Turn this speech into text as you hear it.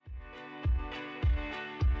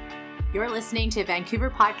You're listening to Vancouver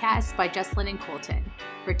Podcast by Jocelyn and Colton.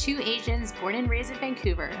 We're two Asians born and raised in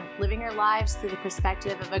Vancouver, living our lives through the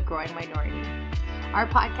perspective of a growing minority. Our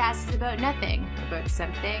podcast is about nothing, about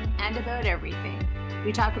something, and about everything.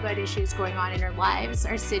 We talk about issues going on in our lives,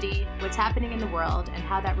 our city, what's happening in the world, and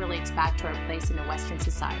how that relates back to our place in a Western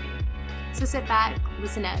society. So sit back,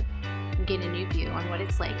 listen up, and gain a new view on what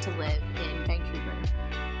it's like to live in Vancouver.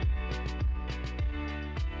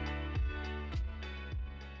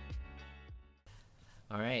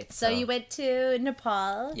 All right. So you went to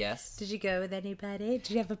Nepal. Yes. Did you go with anybody? Did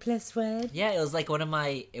you have a plus one? Yeah, it was like one of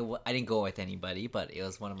my... I didn't go with anybody, but it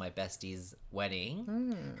was one of my besties'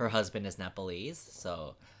 wedding. Her husband is Nepalese,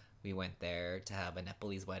 so we went there to have a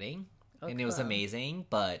Nepalese wedding. And it was amazing,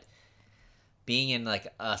 but being in like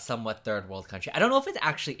a somewhat third world country... I don't know if it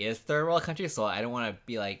actually is third world country, so I don't want to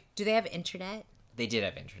be like... Do they have internet? They did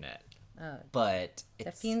have internet. Oh. But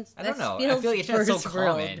it's... I don't know. I feels feel like it's just so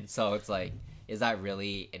world. common, so it's like... Is that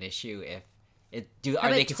really an issue if How are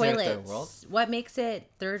they about considered toilets? third world? What makes it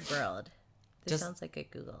third world? This Just- sounds like a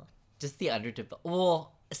Google. Just the underdeveloped.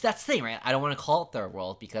 Well, that's the thing, right? I don't want to call it third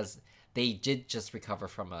world because they did just recover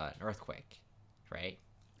from an earthquake, right?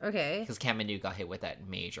 Okay. Because Kathmandu got hit with that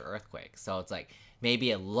major earthquake. So it's like, maybe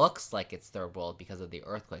it looks like it's third world because of the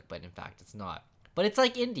earthquake, but in fact it's not. But it's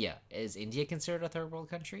like India. Is India considered a third world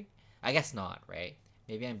country? I guess not, right?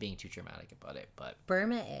 Maybe I'm being too dramatic about it, but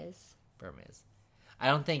Burma is. Burma is. I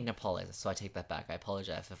don't think Nepal is, so I take that back. I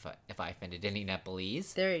apologize if I offended any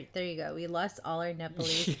Nepalese. There you go. We lost all our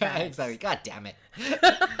Nepalese Yeah, fans. exactly. God damn it.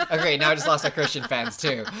 Okay, now I just lost our Christian fans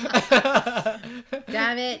too.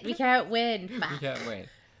 Damn it, we can't win. We can't win.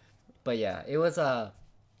 But yeah, it was I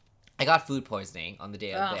got food poisoning on the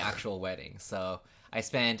day of the actual wedding, so I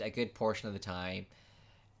spent a good portion of the time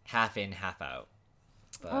half in, half out.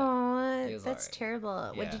 But Oh, it was that's alright.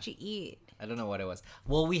 terrible. What Yeah. did you eat? I don't know what it was.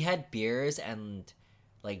 Well, we had beers and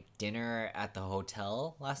like dinner at the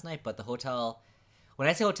hotel last night, but the hotel, when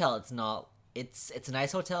I say hotel, it's not, it's a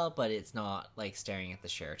nice hotel, but it's not like staring at the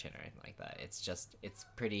Sheraton or anything like that. It's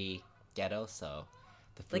pretty ghetto, so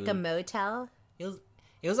the food, Like a motel? it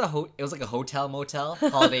was like a hotel motel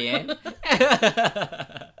Holiday Inn.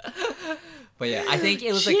 But yeah, I think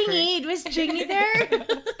it was like Chingy, was Chingy there?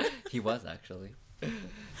 he was actually.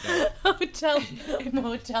 Hotel,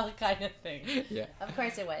 motel kind of thing. Yeah. Of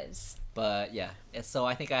course it was. But yeah, so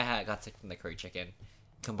I think I got sick from the curry chicken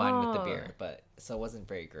combined with the beer, Oh. but so it wasn't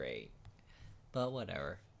very great. But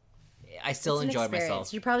whatever. I still It's an enjoyed experience.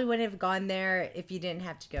 myself. You probably wouldn't have gone there if you didn't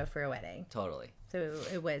have to go for a wedding. Totally. So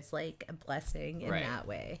it was like a blessing in Right. that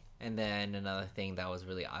way. And then another thing that was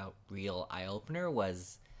really real eye-opener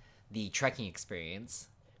was the trekking experience,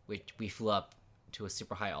 which we flew up to a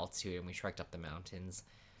super high altitude and we trekked up the mountains.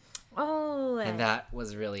 Oh. And that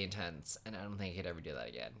was really intense, and I don't think I could ever do that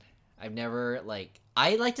again. I've never,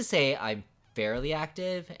 I like to say I'm fairly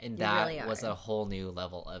active, and that really was are. a whole new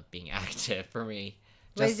level of being active for me.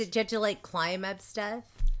 Was it? Did you have to like climb up stuff?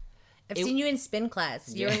 I've It- seen you in spin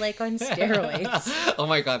class. You're Yeah. like on steroids. Oh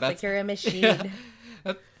my god, that's Like you're a machine.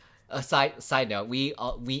 a side note. Me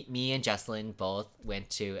and Jesslyn both went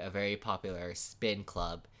to a very popular spin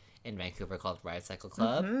club in Vancouver called Ride Cycle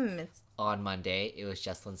Club. It's On Monday, it was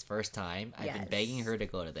Jesslyn's first time. I've been Yes. begging her to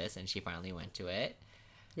go to this, and she finally went to it.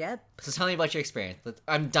 Yep. So tell me about your experience.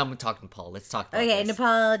 I'm done with talking Nepal. Let's talk about Okay, this.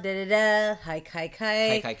 Nepal, hike, Hike,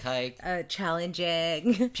 hike, hike.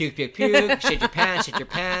 challenging. Puke, puke, puke. Shit your pants, shit your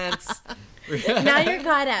pants. Now you're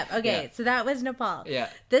caught up. Okay, Yeah. so that was Nepal. Yeah.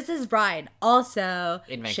 This is Bride. Also,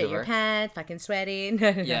 In shit your Vancouver. pants, fucking sweating. No.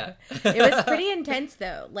 Yeah. It was pretty intense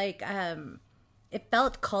though. Like, it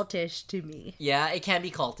felt cultish to me. Yeah, it can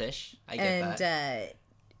be cultish. I get And that.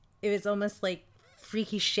 it was almost like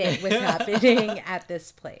freaky shit was happening at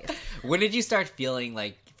this place. When did you start feeling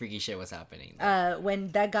like freaky shit was happening?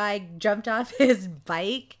 When that guy jumped off his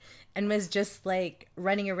bike and was just like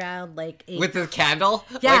running around like a With the candle?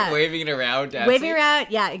 Yeah. Like waving it around, dancing? waving around,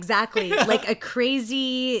 yeah, exactly, like a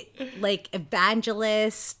crazy like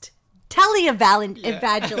evangelist,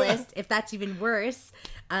 evangelist, if that's even worse,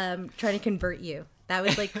 trying to convert you. That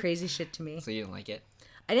was like crazy shit to me. So you didn't like it?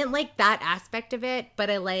 I didn't like that aspect of it, but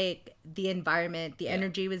I like the environment. The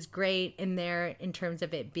energy was great in there in terms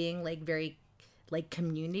of it being like very like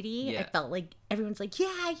community. I Yeah. felt like everyone's like,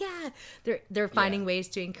 yeah. They're finding Yeah. ways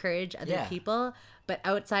to encourage other Yeah. people. But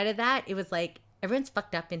outside of that, it was like everyone's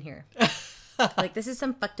fucked up in here. Like this is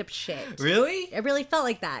some fucked up shit. Really? It really felt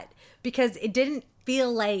like that because it didn't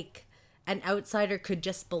feel like an outsider could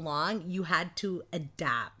just belong. You had to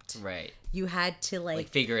adapt. Right. You had to Like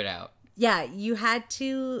figure it out. yeah, you had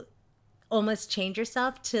to almost change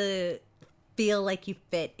yourself to feel like you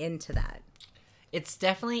fit into that. It's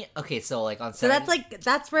definitely okay. So like on So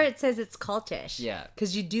that's where it says it's cultish. Yeah.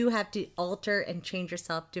 Because you do have to alter and change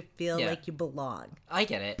yourself to feel like you belong. I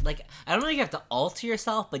get it. Like I don't know if you have to alter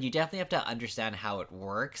yourself, but you definitely have to understand how it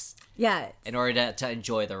works. Yeah. In order to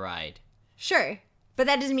enjoy the ride. Sure. But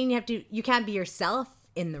that doesn't mean you can't be yourself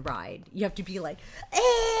in the ride. You have to be like,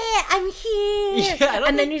 I'm here. Yeah,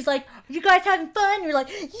 and then he's like, you guys having fun? You're like,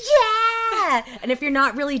 yeah. And if you're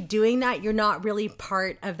not really doing that, you're not really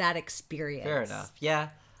part of that experience. Fair enough. Yeah.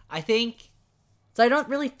 I think. So I don't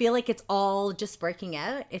really feel like it's all just working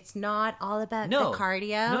out. It's not all about the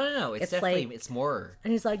cardio. No. It's definitely, it's more.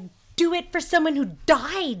 And he's like, do it for someone who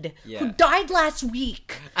died. Yeah. Who died last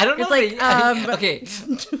week. I don't know. It's like, okay.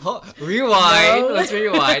 Rewind. No. Let's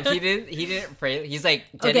rewind. He didn't pray. He's like,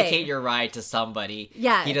 dedicate your ride to somebody.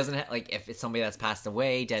 Yeah. He doesn't like, if it's somebody that's passed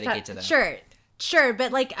away, dedicate to them. Sure,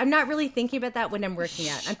 but like I'm not really thinking about that when I'm working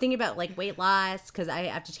out. I'm thinking about like weight loss because I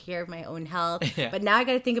have to take care of my own health. Yeah. But now I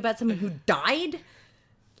got to think about someone who died.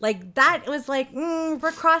 Like that was like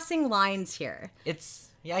we're crossing lines here.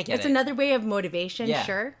 Yeah, I get it. It's another way of motivation. Yeah,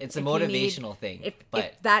 sure, it's a motivational thing.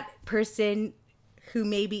 If that person who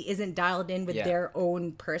maybe isn't dialed in with their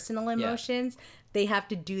own personal emotions, they have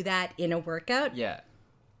to do that in a workout. Yeah.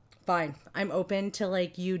 Fine, I'm open to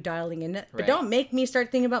like you dialing in it, but don't make me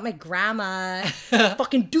start thinking about my grandma.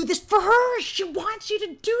 Fucking do this for her. She wants you to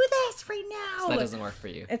do this right now. So that doesn't work for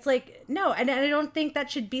you. It's like no, and I don't think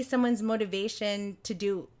that should be someone's motivation to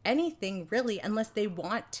do anything really, unless they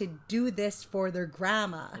want to do this for their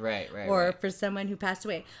grandma, or for someone who passed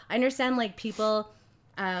away. I understand like people,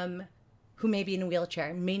 who may be in a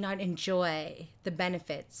wheelchair may not enjoy the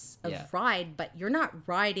benefits of ride, but you're not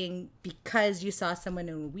riding because you saw someone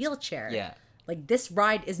in a wheelchair. Yeah. Like this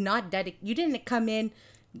ride is not you didn't come in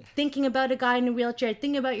thinking about a guy in a wheelchair,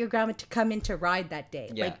 thinking about your grandma to come in to ride that day.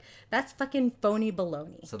 Yeah. Like that's fucking phony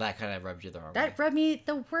baloney. So that kind of rubbed you the wrong way. That rubbed me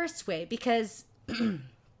the worst way because you're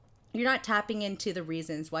not tapping into the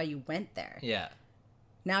reasons why you went there. Yeah.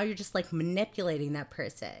 Now you're just like manipulating that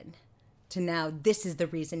person. To now, this is the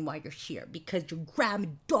reason why you're here. Because your grandma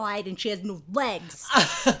died and she has no legs.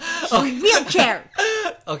 She's in a wheelchair.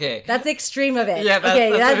 Okay. That's extreme of it. Yeah,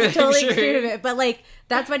 that's totally extreme of it. But, like,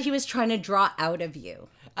 that's what he was trying to draw out of you.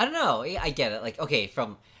 I don't know. I get it. Like, okay,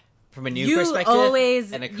 from a new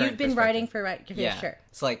perspective and a current you've been writing for sure.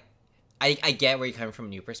 So, like, I get where you're coming from a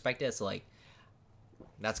new perspective. So, like,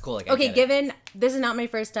 that's cool. Like, okay, given this is not my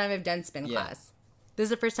first time I've done spin class. This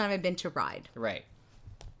is the first time I've been to ride. Right.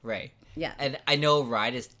 Yeah. And I know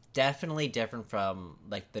ride is definitely different from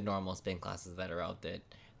like the normal spin classes that are out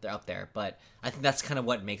there, but I think that's kind of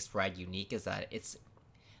what makes ride unique is that it's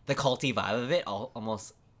the culty vibe of it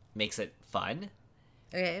almost makes it fun.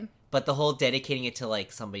 Okay. But the whole dedicating it to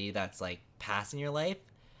like somebody that's like past in your life,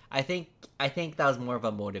 I think that was more of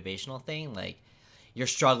a motivational thing. Like you're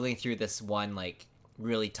struggling through this one like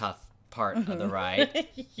really tough part of the ride,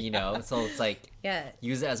 you know? So it's like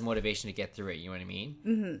use it as motivation to get through it, you know what I mean?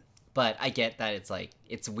 Mm-hmm. But I get that it's like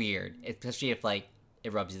it's weird, especially if like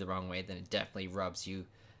it rubs you the wrong way, then it definitely rubs you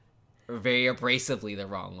very abrasively the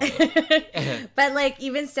wrong way. But like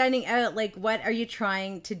even standing out, like what are you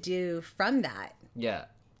trying to do from that? Yeah,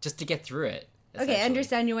 just to get through it. Okay, I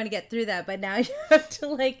understand you want to get through that, but now you have to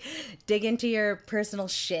like dig into your personal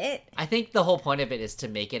shit. I think the whole point of it is to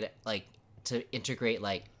make it like to integrate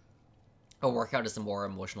like a workout as a more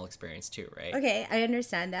emotional experience too, right? Okay, I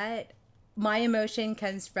understand that. My emotion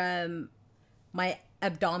comes from my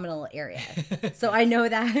abdominal area. So I know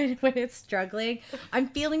that when it's struggling, I'm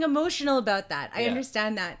feeling emotional about that. I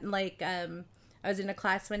understand that. Like, I was in a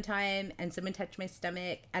class one time and someone touched my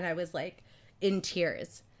stomach and I was like in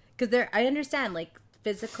tears. Because I understand like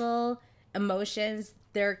physical emotions,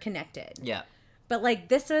 they're connected. Yeah. But like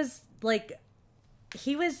this was like,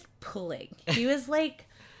 he was pulling. He was like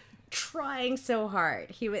trying so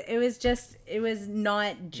hard. It was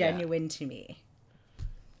not genuine to me.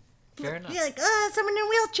 Fair enough. You're like, someone in a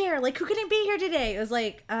wheelchair. Like, who couldn't be here today? It was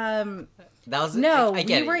like, that was no,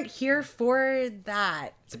 we weren't here for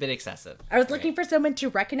that. It's a bit excessive. I was looking for someone to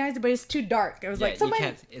recognize it, but it's too dark. I was like,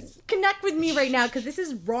 someone connect with me right now because this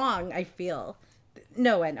is wrong. I feel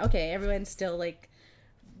no one. Okay, everyone's still like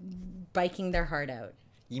biking their heart out.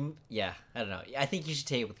 I don't know. I think you should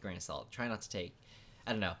take it with a grain of salt. Try not to take.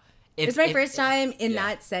 I don't know. It's my first time in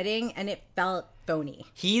that setting, and it felt phony.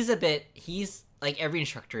 He's like, every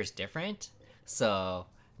instructor is different, so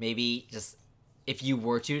maybe just, if you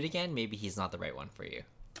were to do it again, maybe he's not the right one for you.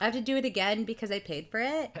 I have to do it again because I paid for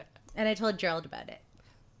it, and I told Gerald about it.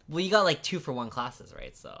 Well, you got, like, 2-for-1 classes,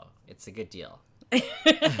 right? So, it's a good deal.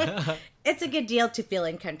 It's a good deal to feel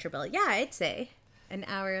uncomfortable. Yeah, I'd say. An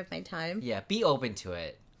hour of my time. Yeah, be open to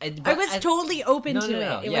it. I was totally open to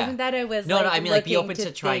it. It wasn't that I was I mean like be open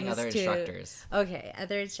to trying other instructors. Okay,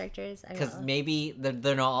 other instructors. Because maybe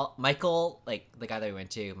they're not all, Michael, like the guy that we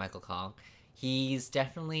went to, Michael Kong. He's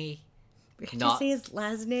definitely. Did you say his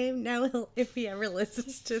last name? Now, if he ever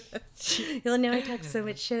listens to this, he'll know I talk so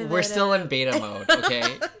much shit about We're still in beta mode,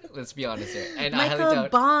 okay? Let's be honest here. And Michael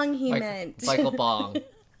Bong, he meant. Michael Bong.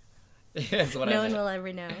 That's what no one will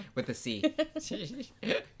ever know. With a C.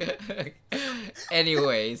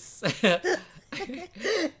 Anyways.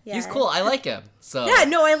 He's cool. I like him. So yeah,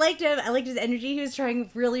 no, I liked him. I liked his energy. He was trying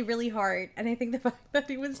really, really hard, and I think the fact that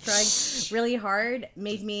he was trying really hard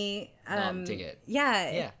made me dig it.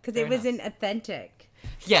 Yeah, because it wasn't authentic.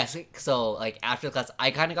 Yes, so like after the class,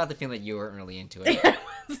 I kind of got the feeling that you weren't really into it.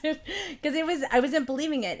 Because I wasn't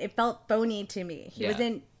believing it. It felt phony to me. He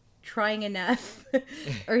wasn't trying enough,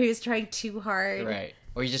 or he was trying too hard, right?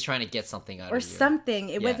 Or you're just trying to get something out of you, or something.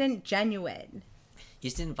 It Yeah. wasn't genuine. You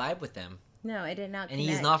just didn't vibe with them. No, I did not. And connect.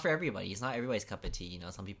 he's not for everybody. He's not everybody's cup of tea. You know,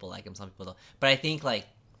 some people like him, some people don't. But I think like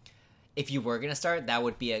if you were gonna start, that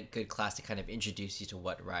would be a good class to kind of introduce you to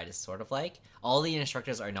what ride is sort of like. All the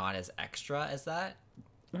instructors are not as extra as that.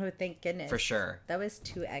 Oh, thank goodness. For sure. That was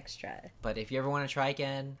too extra. But if you ever want to try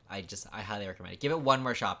again, I highly recommend it. Give it one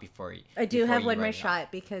more shot before you. I do have one more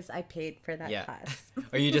shot because I paid for that class.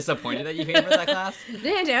 Are you disappointed that you paid for that class?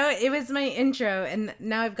 No, it was my intro, and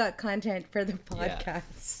now I've got content for the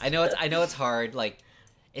podcast. Yeah. I know it's hard. Like,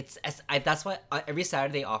 that's why every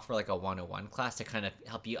Saturday they offer like a 101 class to kind of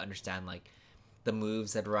help you understand like the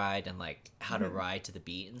moves that ride and like how to ride to the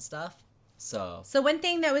beat and stuff. So one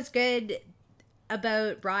thing that was good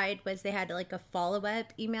about Ride was they had like a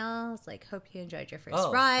follow-up email. It's like, hope you enjoyed your first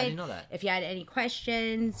ride. I didn't know that. If you had any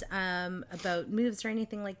questions about moves or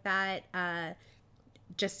anything like that,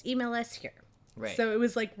 just email us here. Right. So it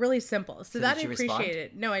was like really simple. So that I respond?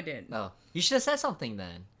 appreciated. No, I didn't. Oh, you should have said something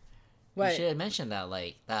then. What? You should have mentioned that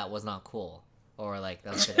like that was not cool, or like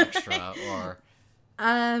that was a bit extra, or.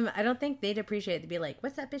 I don't think they'd appreciate it. They'd be like,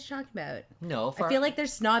 what's that bitch talking about? No. I feel like they're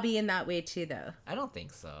snobby in that way too, though. I don't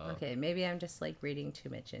think so. Okay, maybe I'm just like reading too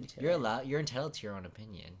much into it. You're allowed. You're entitled to your own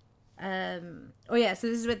opinion. Oh yeah, so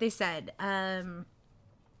this is what they said.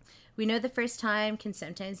 We know the first time can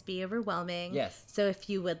sometimes be overwhelming. Yes. So if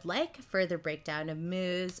you would like further breakdown of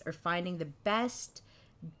moves or finding the best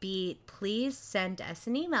beat, please send us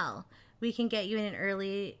an email. We can get you in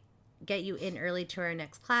early to our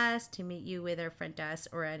next class to meet you with our front desk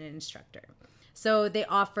or an instructor. So they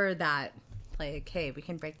offer that, like, hey, we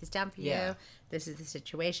can break this down for you. This is the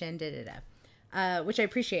situation, which I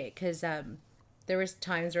appreciate because there was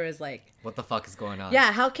times where I was like, what the fuck is going on?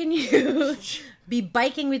 Yeah, how can you be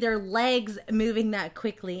biking with your legs moving that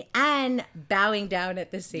quickly and bowing down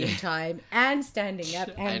at the same time and standing up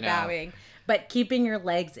and bowing, but keeping your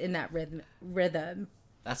legs in that rhythm?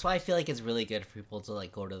 That's why I feel like it's really good for people to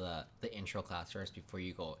like go to the intro class first before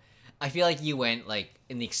you go. I feel like you went like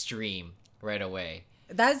in the extreme right away.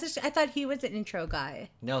 I thought he was an intro guy.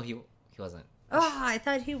 No, he wasn't. Oh, I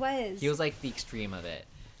thought he was. He was like the extreme of it.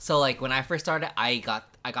 So like when I first started, I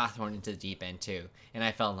got thrown into the deep end too, and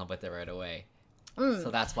I fell in love with it right away.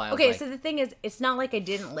 So that's why. So the thing is, it's not like I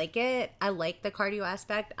didn't like it. I like the cardio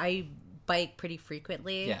aspect. I bike pretty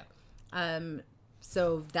frequently. Yeah.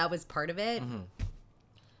 So that was part of it. Mm-hmm.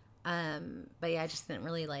 But yeah, I just didn't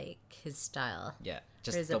really like his style. Yeah,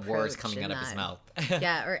 just the words coming out of his mouth.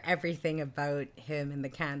 Yeah, or everything about him and the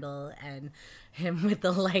candle and him with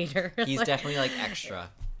the lighter. He's definitely like extra.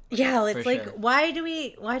 Yeah, it's like sure. why do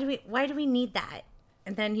we need that?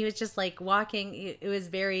 And then he was just like walking. It was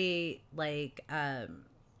very like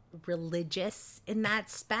religious in that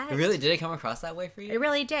aspect. Really? Did it come across that way for you? It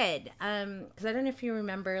really did. Because I don't know if you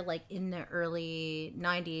remember, like in the early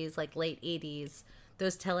 90s, like late 80s,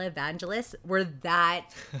 those televangelists were that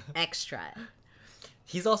extra.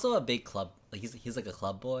 He's also a big club. Like he's like a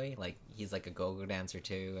club boy. Like he's like a go-go dancer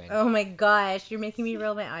too. And... Oh my gosh, you're making me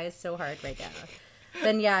roll my eyes so hard right now.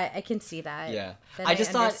 Then yeah, I can see that. Yeah, then I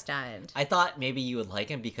just understand. I thought maybe you would like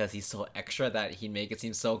him because he's so extra that he'd make it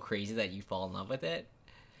seem so crazy that you fall in love with it.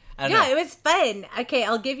 I don't know. It was fun. Okay,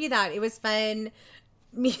 I'll give you that. It was fun.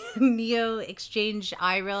 Me and Neo exchanged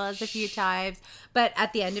eye rolls a few times, but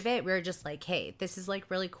at the end of it, we were just like, "Hey, this is like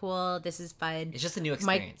really cool. This is fun. It's just a new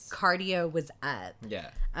experience." My cardio was up.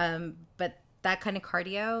 Yeah. But that kind of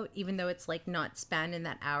cardio, even though it's like not spanned in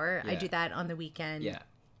that hour, I do that on the weekend. Yeah.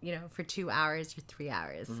 You know, for 2 hours or 3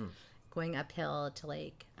 hours, going uphill to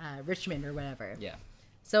like Richmond or whatever. Yeah.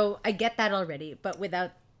 So I get that already, but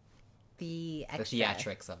without the extra. The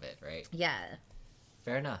theatrics of it, right? Yeah.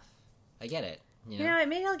 Fair enough. I get it. You know,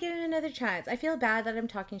 maybe I'll give him another chance. I feel bad that I'm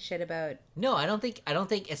talking shit about. No, I don't think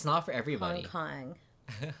it's not for everybody. Hong Kong.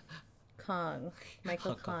 Kong.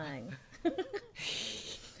 Michael Kong.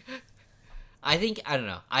 I think, I don't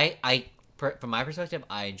know. From my perspective,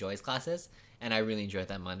 I enjoy his classes, and I really enjoyed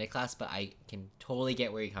that Monday class, but I can totally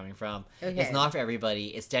get where you're coming from. Okay. It's not for everybody.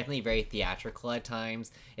 It's definitely very theatrical at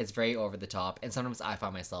times. It's very over the top, and sometimes I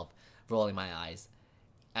find myself rolling my eyes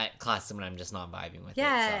at classes when I'm just not vibing with it.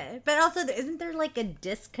 Yeah, but also, isn't there like a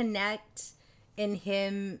disconnect in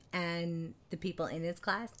him and the people in his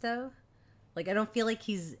class, though? Like, I don't feel like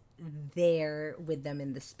he's there with them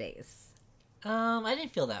in the space. I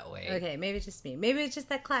didn't feel that way. Okay, maybe it's just me. Maybe it's just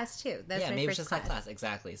that class too. That's my maybe first it's just class. that class,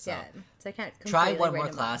 exactly. So, yeah, so I can't try one completely more rate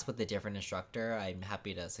him class off. with a different instructor. I'm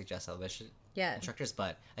happy to suggest other Yeah. instructors,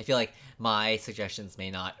 but I feel like my suggestions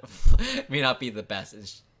may not be the best.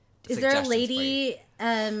 Is there a suggestions for you.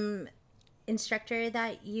 lady instructor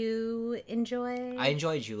that you enjoy? I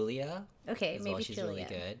enjoy Julia. Okay, as maybe well. She's Julia. really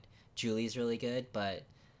good. Julie's really good, but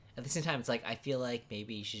at the same time, it's like I feel like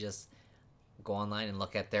maybe you should just go online and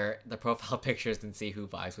look at the profile pictures and see who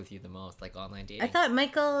vibes with you the most, like online dating. I thought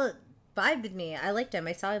Michael vibed with me. I liked him.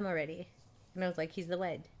 I saw him already, and I was like, he's the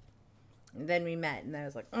one. And then we met, and I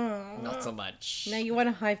was like, oh, not so much. now you want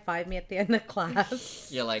to high five me at the end of class?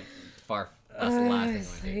 You're like far. That's the last thing I It's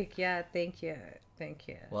want to do. like, yeah, thank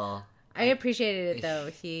you. Well, I appreciated it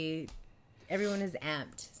though. Everyone is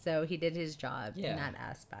amped, so he did his job Yeah. in that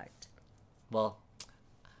aspect. well,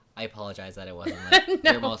 I apologize that it wasn't like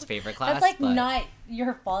No. your most favorite class. That's like but not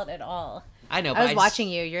your fault at all. I know, but I was watching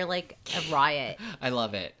you. You're like a riot. I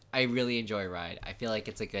love it. I really enjoy Ride. I feel like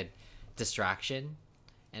it's a good distraction,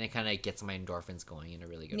 and it kind of gets my endorphins going in a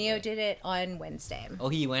really good Neo way. did it on Wednesday. Oh,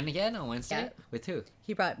 he went again on Wednesday? Yeah. With who?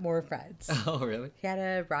 He brought more friends. Oh, really? He had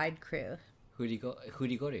a ride crew. Who do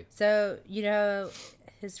you go to? So, you know,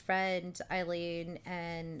 his friend Eileen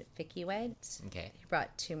and Vicky went. Okay. He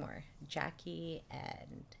brought two more, Jackie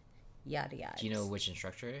and yada yada. Do you know which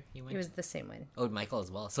instructor he went It was to? the same one. Oh, Michael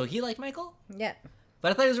as well. So he liked Michael? Yeah.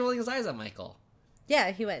 But I thought he was rolling his eyes at Michael.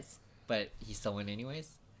 Yeah, he was. But he still went anyways?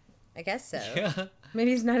 I guess so. Yeah.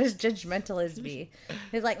 Maybe he's not as judgmental as me.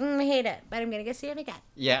 He's like, I hate it, but I'm going to go see him again.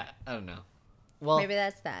 Yeah, I don't know. Well, Maybe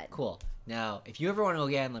that's that. cool. Now, if you ever want to go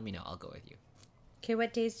again, let me know. I'll go with you. Okay,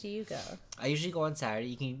 what days do you go? I usually go on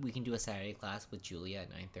Saturday. We can do a Saturday class with Julia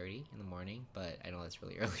at 9:30 in the morning, but I know that's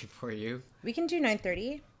really early for you. We can do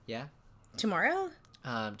 9:30 Yeah. tomorrow.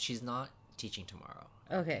 She's not teaching tomorrow.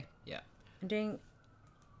 Okay. Yeah. I'm doing.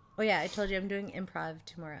 Oh yeah, I told you I'm doing improv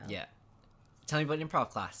tomorrow. Yeah. Tell me about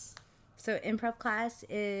improv class. So improv class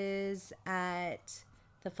is at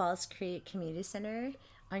the Falls Creek Community Center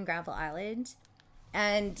on Gravel Island,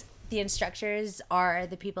 and the instructors are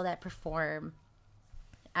the people that perform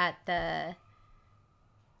at the.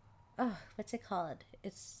 Oh, what's it called?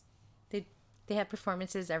 It's they have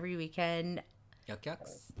performances every weekend. Yuck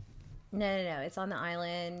yucks. No, it's on the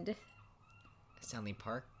island. Stanley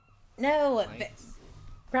Park. No, Lights.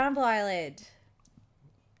 Granville Island.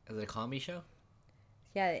 Is it a comedy show?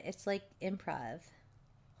 Yeah, it's like improv.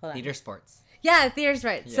 Hold on. Theater sports. Yeah, theater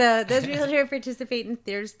sports. Yeah. So those people who participate in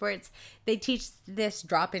theater sports, they teach this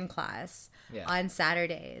drop-in class Yeah. on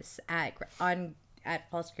Saturdays at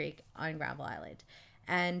Falls Creek on Gravel Island,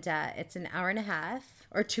 and it's an hour and a half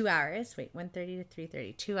or 2 hours. Wait, 1:30 to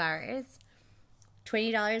 3:30, 2 hours.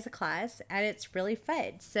 $20 a class, and it's really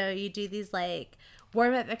fun. So you do these like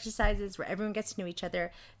warm-up exercises where everyone gets to know each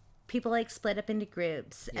other. People like split up into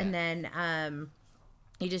groups, and then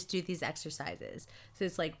you just do these exercises. So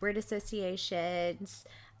it's like word associations,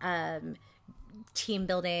 team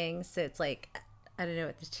building. So it's like, I don't know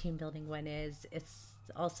what the team building one is. It's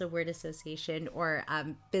also word association or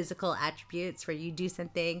physical attributes where you do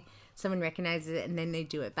something, someone recognizes it, and then they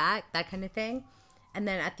do it back, that kind of thing. And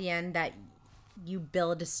then at the end that you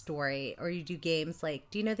build a story, or you do games like,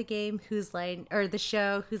 do you know the game Whose Line, or the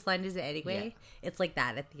show Whose Line Is It Anyway? Yeah. It's like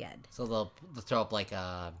that at the end. So they'll throw up like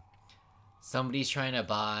somebody's trying to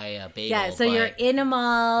buy a bagel. Yeah, so you're in a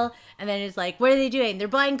mall, and then it's like, what are they doing? They're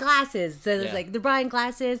buying glasses. So it's like, they're buying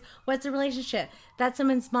glasses. What's the relationship? That's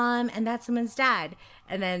someone's mom, and that's someone's dad.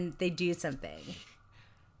 And then they do something.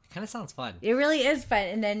 Kind of sounds fun. It really is fun.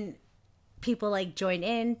 And then people like join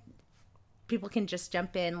in. People can just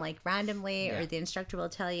jump in like randomly, or the instructor will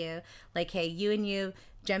tell you like, hey, you and you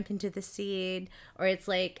jump into the scene. Or it's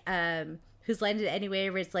like Whose Line Is It Anyway,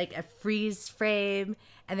 where it's like a freeze frame,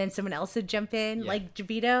 and then someone else would jump in. Like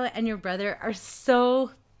Javito and your brother are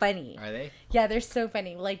so funny. Are they? Yeah, they're so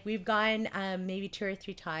funny. Like we've gone maybe 2 or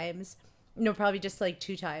 3 times. No, probably just like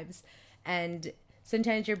 2 times. And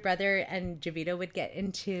sometimes your brother and Javito would get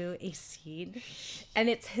into a scene, and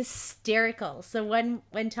it's hysterical. So one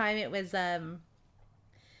time it was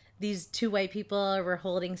these 2 white people were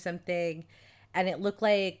holding something, and it looked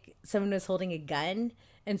like someone was holding a gun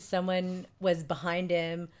and someone was behind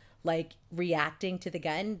him like reacting to the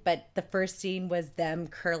gun, but the first scene was them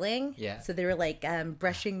curling. Yeah. So they were like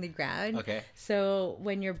brushing the ground. Okay. So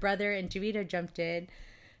when your brother and Javito jumped in,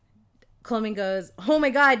 Coleman goes, "Oh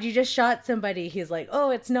my God, you just shot somebody." He's like,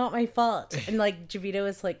 "Oh, it's not my fault." And like Javito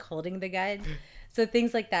is like holding the gun. So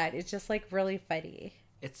things like that. It's just like really funny.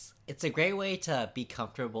 It's a great way to be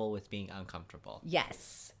comfortable with being uncomfortable.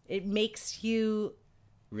 Yes. It makes you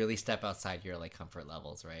Really step outside your like comfort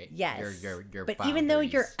levels, right? Yes. Your but even though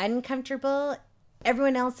you're boundaries. uncomfortable,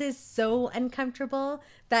 everyone else is so uncomfortable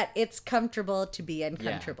that it's comfortable to be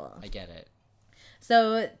uncomfortable. Yeah, I get it.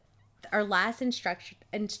 So our last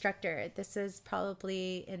instructor, this is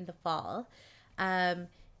probably in the fall.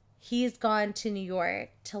 He's gone to New York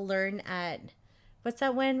to learn at, what's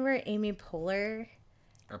that one where Amy Poehler?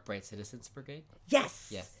 Or Bright Citizens Brigade? Yes.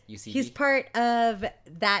 Yes, UCB. He's part of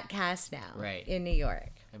that cast now. Right. In New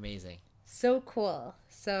York. Amazing. So cool.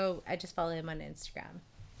 So I just follow him on Instagram.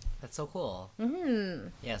 That's so cool. Mm-hmm.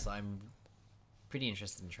 Yeah, so I'm pretty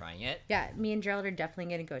interested in trying it. Yeah, me and Gerald are definitely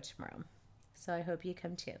going to go tomorrow. So I hope you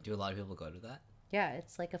come too. Do a lot of people go to that? Yeah,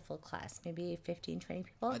 it's like a full class, maybe 15, 20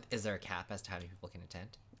 people. Is there a cap as to how many people can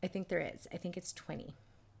attend? I think there is. I think it's 20.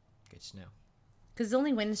 Good to know. Because there's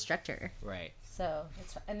only one instructor. Right. So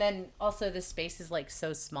it's, and then also the space is like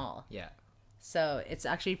so small. Yeah. So it's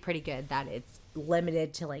actually pretty good that it's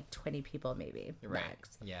limited to like 20 people maybe. Right.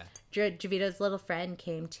 Max. Yeah. Javito's little friend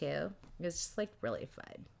came too. It was just like really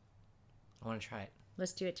fun. I want to try it.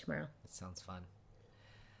 Let's do it tomorrow. It sounds fun.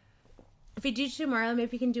 If we do tomorrow, maybe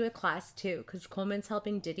we can do a class too, because Coleman's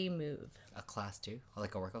helping Diddy move. A class too? Or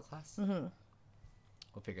like a workout class? Mm-hmm.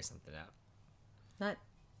 We'll figure something out. Not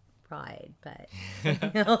pride, but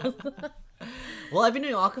something else. Well, I've been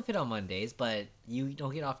doing Aquafit on Mondays, but you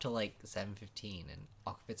don't get off till like 7:15, and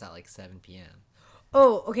Aquafit's at like 7 p.m.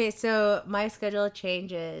 Oh, okay. So my schedule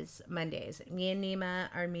changes Mondays. Me and Nima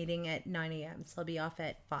are meeting at 9 a.m. So I'll be off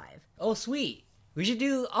at 5. Oh, sweet. We should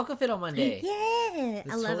do Aquafit on Monday. Yeah.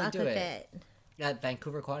 Let's I love totally do it. Aquafit. At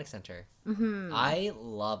Vancouver Aquatic Center. Mm-hmm. I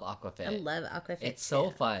love Aquafit. I love Aquafit. It's so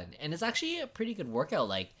fun. And it's actually a pretty good workout.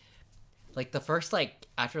 Like the first, like,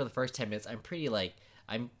 after the first 10 minutes, I'm pretty, like,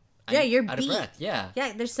 I'm you're out beat. of breath. Yeah.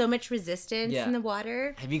 Yeah, there's so much resistance Yeah. in the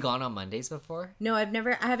water. Have you gone on Mondays before? No, I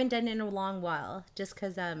haven't done it in a long while. Just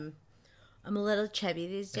because I'm a little chubby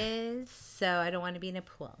these days. So I don't want to be in a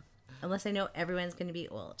pool. Unless I know everyone's going to be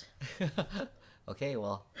old. Okay,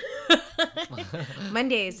 well.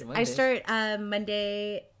 Mondays. I Mondays. start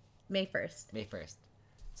Monday, May 1st. May 1st.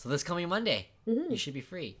 So this coming Monday, you should be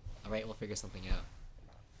free. All right, we'll figure something out.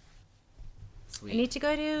 Sweet. I need to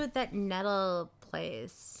go to that nettle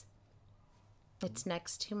place. It's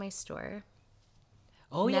next to my store.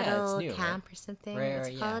 Oh, yeah, Nettle it's new. Camp Right? or something. Right, it's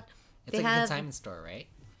right, called. It's like a consignment store, right?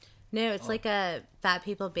 No, it's like a fat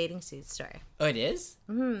people bathing suit store. Oh, it is?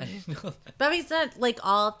 Mm-hmm. I didn't know that. But it's not like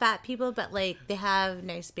all fat people, but like they have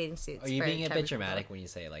nice bathing suits. Are you for being a chubby bit people. dramatic when you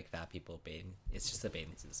say like fat people bathing? It's just a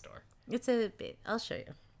bathing suit store. It's a bit. I'll show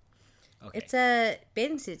you. Okay. It's a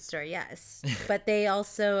bathing suit store, yes, but they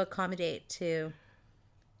also accommodate to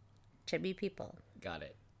chubby people. Got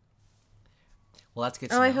it. Well, that's good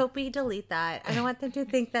to Oh, know. I hope we delete that. I don't want them to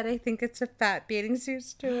think that I think it's a fat bathing suit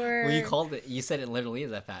store. Well, you said it literally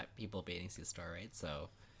is a fat people bathing suit store, right? So.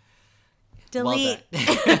 Delete.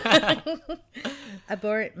 Well done.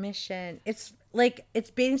 Abort mission. It's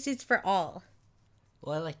bathing suits for all.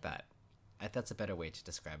 Well, I like that. That's a better way to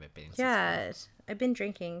describe it. Bathing suits. Yeah, I've been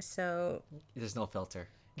drinking, so There's no filter.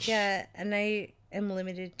 yeah, and I am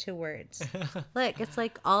limited to words. Look, it's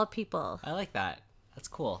like all people. I like that. That's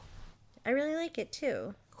cool. I really like it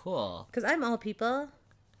too, Cool. because I'm all people.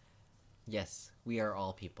 Yes, we are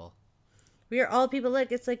all people. We are all people.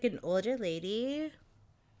 Look, it's like an older lady.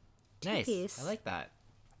 Nice. Two-piece. I like that.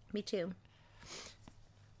 Me too.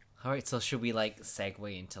 All right, so should we like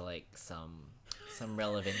segue into like some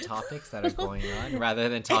relevant topics that are going on rather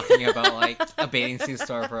than talking about like a bathing suit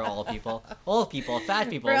store for all people, old people, fat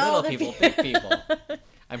people, For all little the people, big people?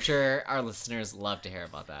 I'm sure our listeners love to hear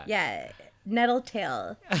about that. Yeah,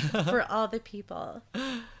 Nettletail for all the people.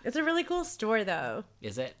 It's a really cool store, though.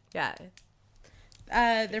 Is it? Yeah.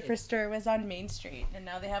 Their first store was on Main Street, and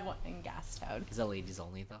now they have one in Gastown. Is it ladies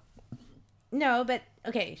only though? No, but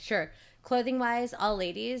okay, sure. Clothing wise, all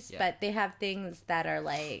ladies, Yeah. but they have things that are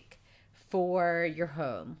like for your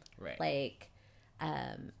home, Right. like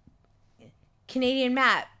Canadian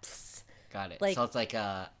maps. Got it. like- So it's like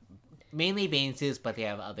mainly bathing suits, but they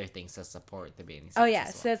have other things to support the bathing suits. Oh yeah,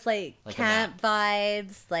 as so well. it's like Like a camp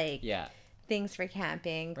vibes, like Yeah. things for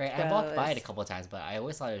camping. Right. I walked by it a clothes. couple of times, but I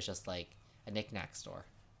always thought it was just like a knickknack store.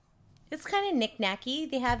 It's kind of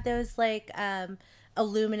knick-knacky. They have those like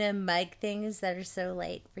aluminum mug things that are so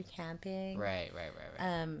light for camping. Right.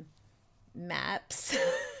 Maps.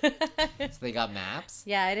 So they got maps?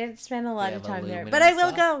 Yeah, I didn't spend a lot of time there, aluminum but I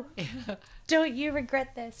will stuff? go. Don't you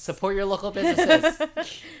regret this? Support your local businesses.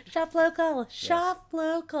 Shop local. Shop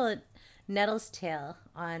local. Nettles Tail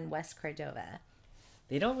on West Cordova.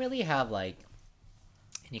 They don't really have like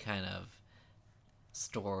any kind of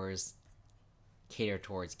stores catered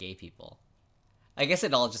towards gay people. I guess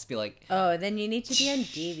it'd all just be like Oh, then you need to be on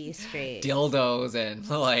Davie Street. dildos and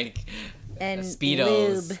like And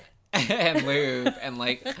speedos lube. and lube and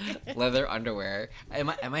like leather underwear. Am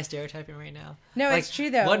I stereotyping right now? No, Like, it's true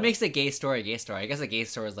though. What makes a gay store a gay store? I guess a gay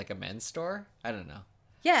store is like a men's store. I don't know,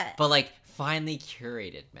 Yeah. but like finely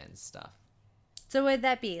curated men's stuff. So would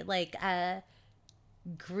that be like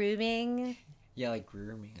grooming, Yeah, like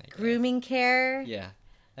grooming. I guess. grooming care, Yeah,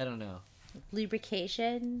 I don't know.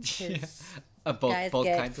 lubrication? 'Cause Both guys both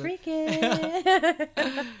get kinds of. freaking.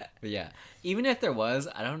 But yeah, even if there was,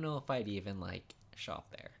 I don't know if I'd even like shop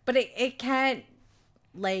there. But it can't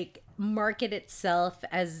like market itself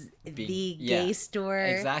as the gay store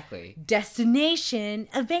Exactly. destination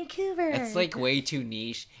of Vancouver. It's like way too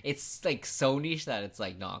niche. It's like so niche that it's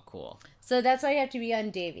like not cool. So that's why you have to be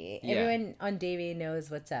on Davie. Yeah. Everyone on Davie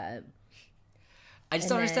knows what's up. I just And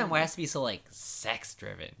don't understand then- why it has to be so like sex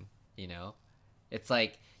driven, you know? It's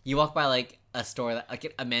like you walk by like a store that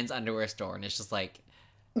like a men's underwear store and it's just like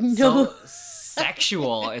so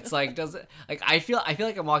sexual. It's like does it like I feel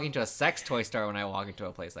like I'm walking to a sex toy store when I walk into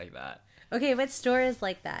a place like that. Okay, what store is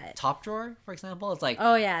like that? Top Drawer, for example, it's like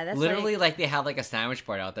Oh yeah, that's literally like, like they have like a sandwich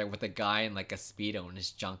board out there with a guy in like a Speedo and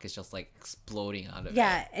his junk is just like exploding out of it.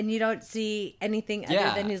 yeah, and you don't see anything other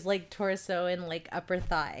Yeah. than his like torso and like upper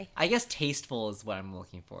thigh. I guess tasteful is what I'm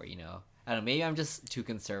looking for, you know? I don't know, maybe I'm just too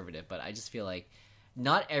conservative, but I just feel like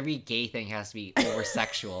not every gay thing has to be over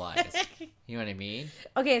sexualized. You know what I mean?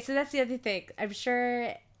 Okay, so that's the other thing. I'm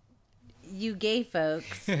sure you gay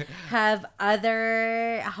folks have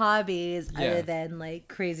other hobbies other Yes. than like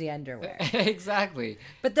crazy underwear. Exactly.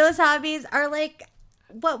 But those hobbies are like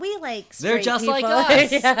what we like. They're straight just like people.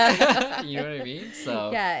 us. yeah. You know what I mean?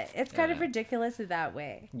 So Yeah, it's kind of Yeah. ridiculous in that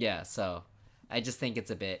way. yeah, so I just think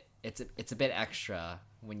it's a bit extra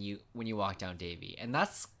when you walk down Davie. And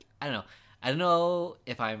that's I don't know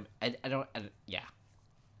if I'm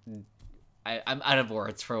I'm out of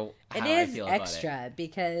words for how It I is feel about it. extra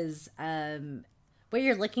because what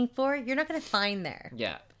you're looking for, you're not going to find there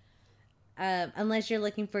Yeah. unless you're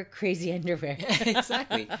looking for crazy underwear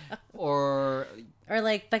Exactly. Or or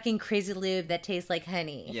like fucking crazy lube that tastes like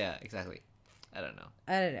honey. yeah, exactly. I don't know.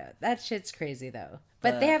 I don't know. That shit's crazy though.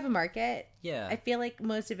 But they have a market. Yeah. I feel like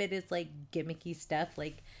most of it is like gimmicky stuff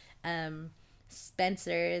like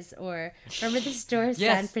Spencer's or remember the store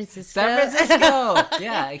San Francisco? San Francisco.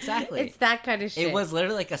 Yeah, exactly. It's that kind of shit. It was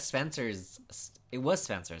literally like a Spencer's. It was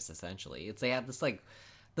Spencer's essentially. It's they have this like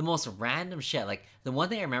the most random shit. Like the one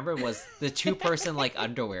thing I remember was the 2-person like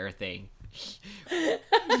underwear thing. Do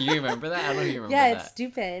you remember that? I don't know if you remember yeah, that. it's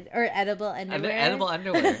stupid. Or edible underwear. Edible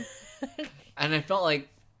underwear. And I felt like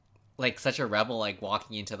such a rebel like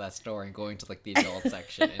walking into that store and going to like the adult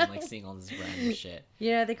section and like seeing all this random shit.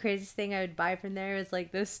 You know, the craziest thing I would buy from there was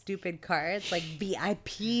like those stupid cards, like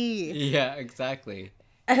VIP, Yeah, exactly.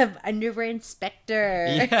 underwear inspector.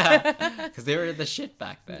 Yeah, because they were the shit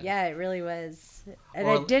back then. Yeah, it really was. And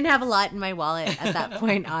Or- I didn't have a lot in my wallet at that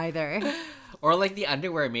point either. Or like the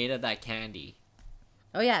underwear made of that candy.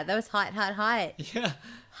 Oh yeah, that was hot, hot, hot. Yeah.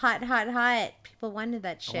 Hot, hot, hot. People wanted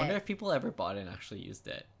that shit. I wonder if people ever bought it and actually used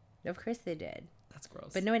it. Of course they did. That's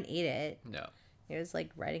gross. But no one ate it. No. It was like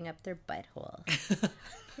riding up their butthole.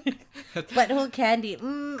 Butthole candy.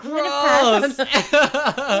 I'm gonna Gross. pass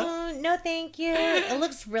on. No, thank you. It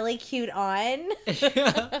looks really cute on.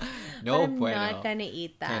 No but I'm bueno. not gonna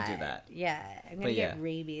eat that. Can't do that. Yeah, I'm gonna But get yeah.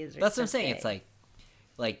 rabies. Or That's what I'm saying. something. It's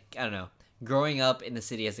like I don't know. Growing up in the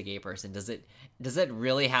city as a gay person, does it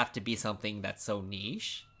really have to be something that's so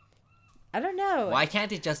niche? I don't know. Why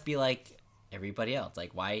can't it just be like everybody else?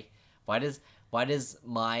 Like why does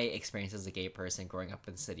my experience as a gay person growing up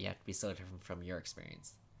in the city have to be so different from your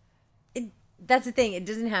experience? That's the thing. It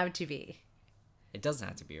doesn't have to be. It doesn't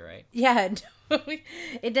have to be, right? Yeah, no,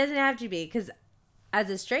 it doesn't have to be because as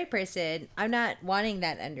a straight person, I'm not wanting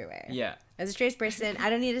that underwear. Yeah. As a straight person, I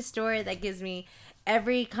don't need a store that gives me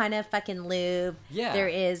every kind of fucking lube Yeah. there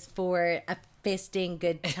is for a fisting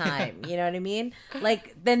good time. You know what I mean?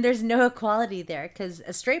 Like, then there's no equality there because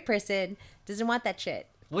a straight person doesn't want that shit.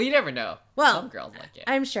 Well, you never know. Well, some girls like it.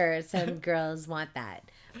 I'm sure some girls want that.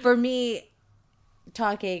 For me,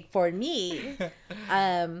 talking for me.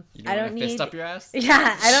 I don't need fist up your ass.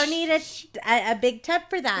 Yeah, I don't need a big tub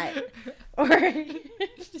for that, or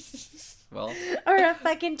well, or a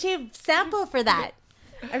fucking tube sample for that.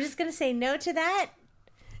 I'm just gonna say no to that,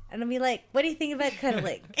 and I'll be like, "What do you think about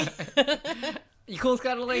cuddling?" You cool with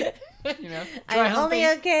cuddling? You know, I'm only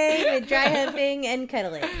okay with dry humping and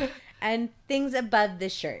cuddling, and things above the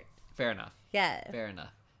shirt. Fair enough. Yeah. Fair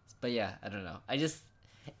enough. But yeah, I don't know.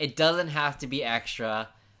 It doesn't have to be extra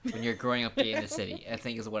when you're growing up in the city, I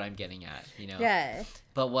think is what I'm getting at, you know? Yeah.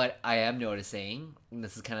 But what I am noticing, and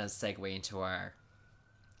this is kind of a segue into our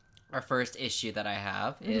first issue that I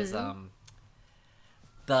have, is the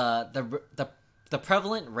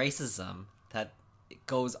prevalent racism that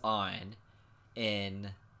goes on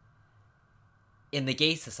in the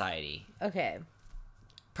gay society. Okay.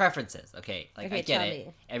 Preferences, okay, like Okay, I get tell it.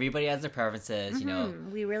 me. Everybody has their preferences, you know.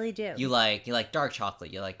 We really do. You like dark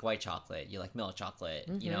chocolate, you like white chocolate, you like milk chocolate,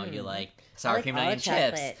 you know, you like sour like cream all and onion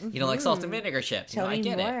chips, chocolate. you don't like salt and vinegar chips. Tell I me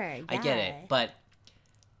get more, it. I get it. yeah. But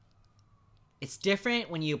it's different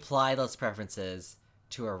when you apply those preferences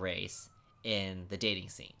to a race in the dating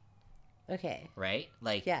scene, Okay. right?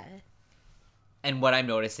 Like, Yeah. and what I'm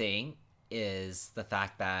noticing is the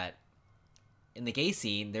fact that in the gay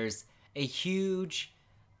scene, there's a huge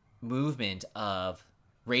movement of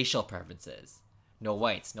racial preferences. No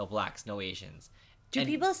whites, no blacks, no Asians. Do And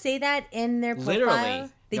people say that in their profile? literally,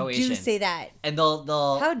 They no do Asians. say that. And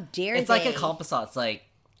they'll How dare it's like a they? composite. It's like,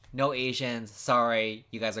 no Asians, sorry,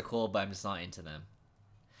 you guys are cool, but I'm just not into them.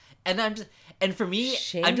 And for me,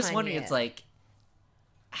 Shame I'm just on wondering, you. it's like,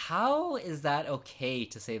 how is that okay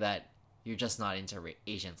to say that you're just not into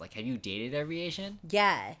Asians? Like, have you dated every Asian?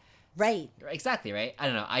 Yeah. Right. Exactly, right? I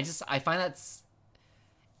don't know. I find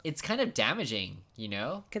it's kind of damaging, you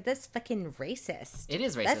know? Because that's fucking racist. It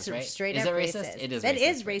is racist, That's right? straight Is up it racist? racist. It is That racist.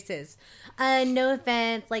 is racist. No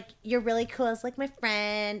offense. Like, you're really cool as, like, my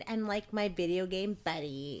friend and, like, my video game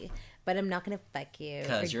buddy. But I'm not going to fuck you.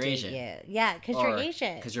 'Cause or you're date Asian. You. Yeah, because you're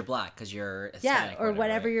Asian. Because you're black, because you're Yeah, Hispanic, or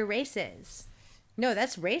whatever right? your race is. No,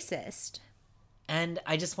 that's racist. And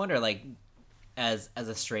I just wonder, like, as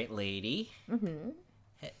a straight lady,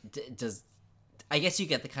 does I guess you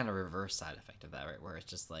get the kind of reverse side effect of that, right? Where it's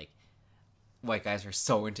just like white guys are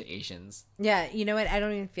so into Asians. Yeah, you know what? I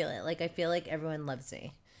don't even feel it. Like, I feel like everyone loves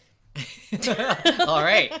me. All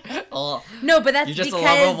right. Well, No, but that's you're just because,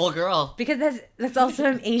 a lovable girl. Because that's also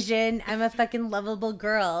I'm Asian. I'm a fucking lovable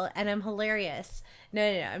girl, and I'm hilarious. No.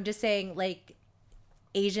 I'm just saying, like,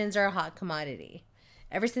 Asians are a hot commodity.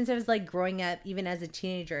 Ever since I was, like, growing up, even as a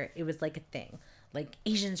teenager, it was like a thing. Like,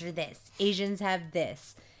 Asians are this. Asians have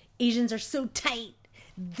this. Asians are so tight.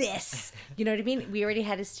 This. You know what I mean? We already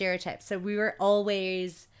had a stereotype. So we were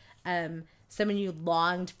always someone you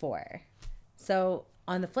longed for. So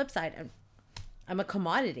on the flip side, I'm a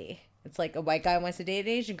commodity. It's like a white guy wants to date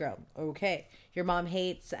an Asian girl. Okay. Your mom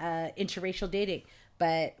hates interracial dating,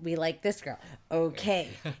 but we like this girl. Okay.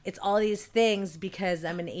 It's all these things because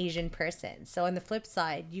I'm an Asian person. So on the flip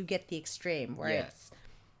side, you get the extreme where Yeah. it's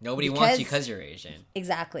Nobody wants you because you're Asian.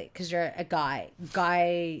 exactly because you're a guy.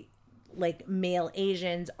 Like, male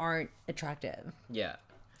Asians aren't attractive. Yeah.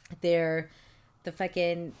 They're the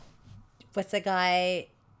fucking, what's the guy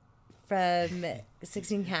from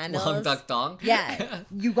 16 Candles? Long Duck Dong. Yeah,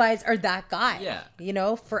 you guys are that guy. Yeah. You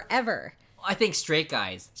know, forever. I think straight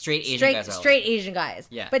Asian guys are Straight Asian guys.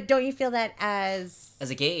 Yeah. But don't you feel that as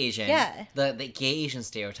a gay Asian, Yeah. the gay Asian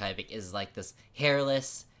stereotyping is like this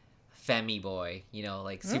hairless femme boy, you know,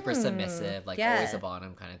 like super submissive, like yeah. always a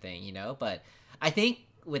bottom kind of thing, you know. But I think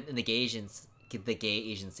within the gay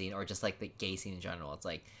Asian scene, or just like the gay scene in general, it's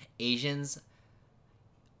like Asians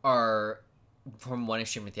are from one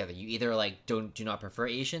extreme to the other. You either like do not prefer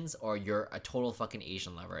Asians, or you're a total fucking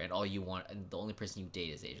Asian lover, and all you want, and the only person you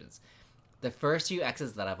date is Asians. The first few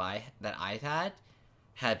exes that I've had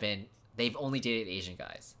have been, they've only dated Asian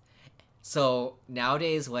guys. So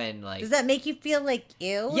nowadays, when like, does that make you feel like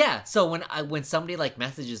ew? yeah. So when somebody like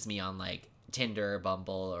messages me on like Tinder,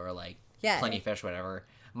 Bumble, or like Yeah. Plenty of Fish, whatever,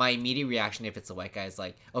 my immediate reaction, if it's a white guy, is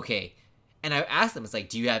like, okay. And I ask them, it's like,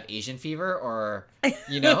 do you have Asian fever, or,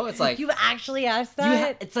 you know, it's like, You actually asked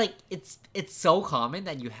that? it's like it's so common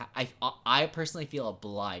that you have. I personally feel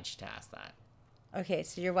obliged to ask that. Okay,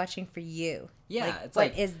 so you're watching for you. Yeah, Like, it's what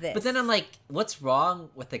like, is this? But then I'm like, what's wrong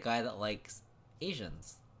with the guy that likes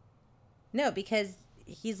Asians? No, because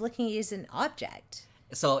he's looking at you as an object.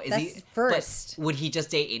 So is That's he first. But would he just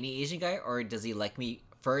date any Asian guy, or does he like me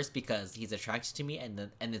first because he's attracted to me, and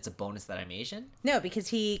it's a bonus that I'm Asian? No, because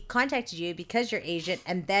he contacted you because you're Asian,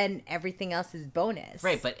 and then everything else is bonus.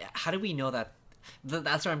 Right, but how do we know that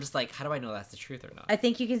that's where I'm just like, how do I know that's the truth or not? I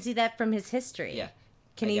think you can see that from his history. Yeah.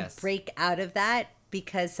 Can I he guess. break out of that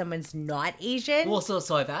because someone's not Asian? Well,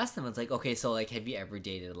 so I've asked them. It's like, okay, so like, have you ever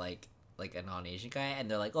dated like a non-Asian guy? And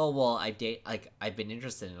they're like, oh well, I've been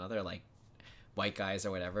interested in other like white guys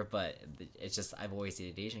or whatever, but it's just I've always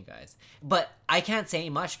dated Asian guys. But I can't say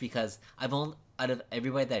much because I've only out of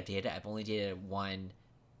everybody that I've dated, I've only dated one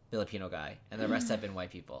Filipino guy, and the rest have been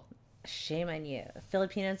white people. Shame on you.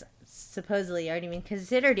 Filipinos supposedly aren't even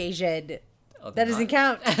considered Asian. Oh, That doesn't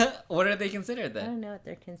count. What are they considered I then? don't know what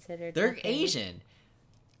they're considered. They're Nothing. Asian.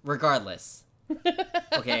 Regardless.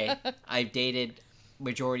 Okay, I've dated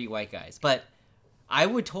majority white guys, but I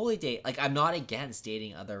would totally date. Like, I'm not against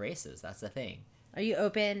dating other races. That's the thing. Are you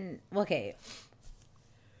open? Okay.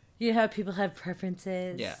 You know how people have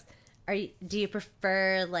preferences. Yeah. Do you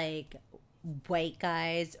prefer like white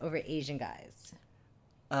guys over Asian guys?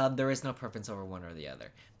 There is no preference over one or the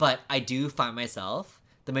other, but I do find myself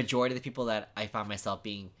the majority of the people that I find myself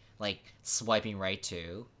being like swiping right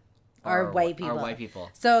to Are white people. Are white people.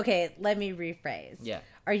 So okay, let me rephrase. Yeah.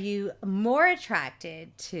 Are you more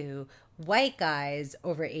attracted to white guys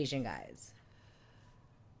over Asian guys?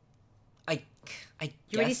 I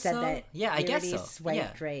You already guess said so. that. Yeah, I You guess already so.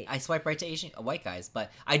 swiped right. I swipe right to Asian white guys,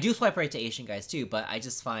 but I do swipe right to Asian guys too. But I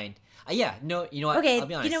just find, no, you know what? Okay, I'll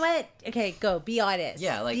be honest. you know what? Okay, go. Be honest.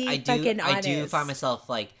 Yeah, like Be I do fucking find honest.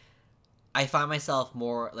 myself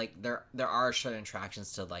more like there are certain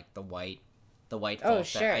attractions to like the white folk Oh,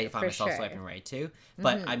 sure, that I find for myself sure. swiping right to.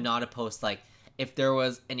 But I'm not opposed to, like, if there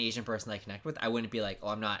was an Asian person I connect with, I wouldn't be like, oh,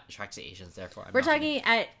 I'm not attracted to Asians, therefore I'm We're not gonna- talking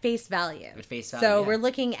at face value. At face value, So yeah. we're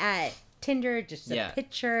looking at Tinder, just a Yeah.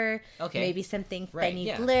 picture. Okay. Maybe something Right, funny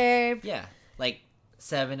yeah. blurb. Yeah, like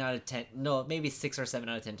 7 out of 10, no, maybe 6 or 7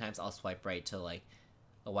 out of 10 times I'll swipe right to like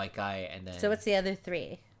a white guy, and then So what's the other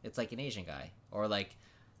three? it's like an Asian guy or like,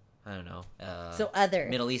 I don't know, So other.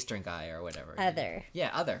 Middle Eastern guy or whatever. Other.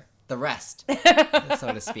 Yeah, other. The rest,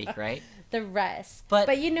 so to speak, right? The rest.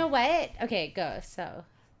 But- you know what? Okay, go. So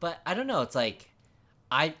But I don't know. It's like,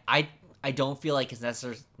 I don't feel like it's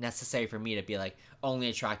necessary for me to be like only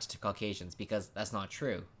attracted to Caucasians, because that's not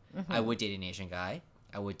true. Mm-hmm. I would date an Asian guy.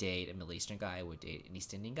 I would date a Middle Eastern guy. I would date an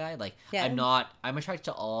East Indian guy. Like, Yeah. I'm attracted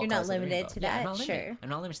to all. You're not colors of the limited rainbow. to Yeah, that? I'm not limited. Sure. I'm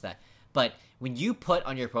not limited to that. But when you put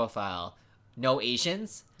on your profile no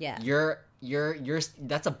Asians, Yeah. you're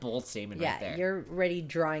that's a bold statement yeah, right there. you're already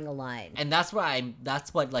drawing a line. And that's what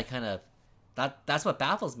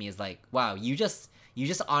baffles me is like, wow, you just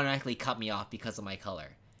automatically cut me off because of my color.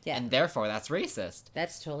 Yeah. And therefore that's racist.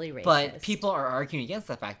 That's totally racist. But people are arguing against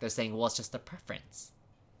the fact. They're saying, well, it's just a preference.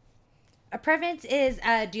 A preference is,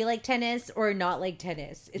 do you like tennis or not like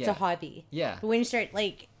tennis? It's Yeah. a hobby. Yeah. But when you start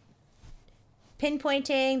like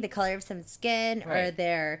pinpointing the color of someone's skin or Right.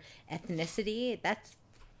 their ethnicity, that's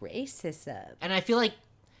racism. And I feel like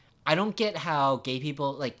I don't get how gay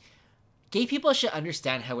people should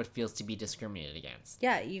understand how it feels to be discriminated against.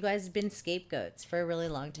 Yeah, you guys have been scapegoats for a really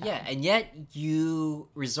long time. Yeah, and yet you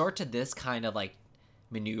resort to this kind of like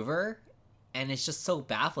maneuver, and it's just so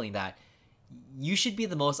baffling that you should be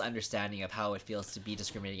the most understanding of how it feels to be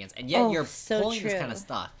discriminated against, and yet Oh, you're so pulling this true. kind of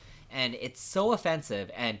stuff, and it's so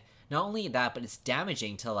offensive. And not only that, but it's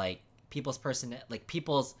damaging to like people's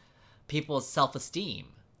people's self-esteem.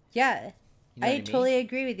 Yeah. You know I what I mean? totally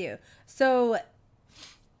agree with you. So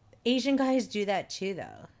Asian guys do that too,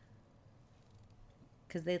 though.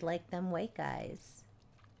 Because they like them white guys.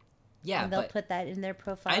 Yeah, And they'll but put that in their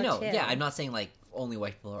profile I know. too. Yeah, I'm not saying like only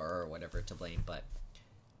white people or whatever to blame, but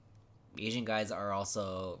Asian guys are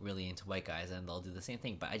also really into white guys, and they'll do the same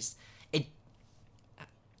thing. But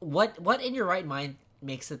what in your right mind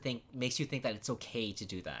makes you think that it's okay to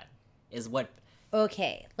do that? Is what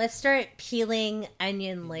Okay, let's start peeling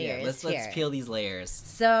onion layers here. let's peel these layers.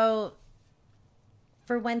 So,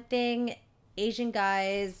 for one thing, Asian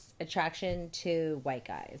guys' attraction to white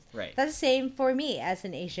guys. Right. That's the same for me as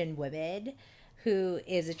an Asian woman who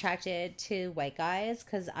is attracted to white guys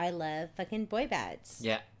because I love fucking boy bands.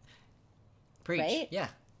 Yeah. Preach. Right? Yeah.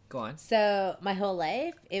 Go on. So, my whole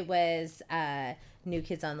life, it was New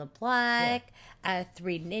Kids on the Block,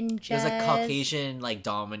 Three Ninjas. There's a Caucasian like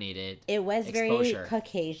dominated. It was exposure. very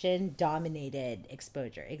Caucasian dominated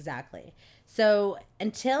exposure. Exactly. So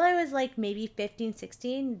until I was like maybe 15,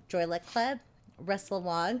 16, Joy Luck Club, Russell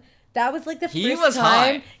Wong, that was like the He first was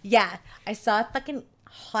time. hot. Yeah. I saw a fucking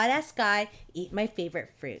hot ass guy eat my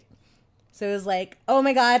favorite fruit. So it was like, oh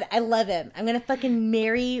my God, I love him. I'm going to fucking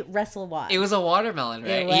marry Russell Wong. It was a watermelon,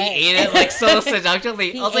 right? was. He ate it like so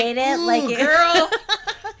seductively. He I was ate like, it "Ooh, like it- girl."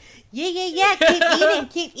 Yeah.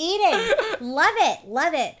 Keep eating. Love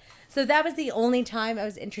it. So that was the only time I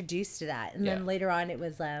was introduced to that. And then Yeah. later on it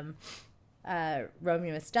was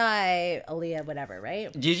Romeo Must Die, Aaliyah, whatever,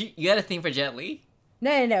 right? You had a theme for Jet Li?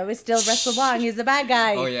 No, it was still Russell Wong. He's the bad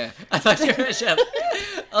guy. Oh yeah, I thought you were Jet Li.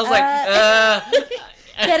 I was like,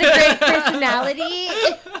 He had a great personality.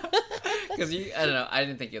 Because I don't know, I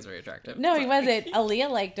didn't think he was very attractive. No, so. he wasn't. Aaliyah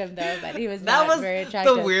liked him though, but he was That not was very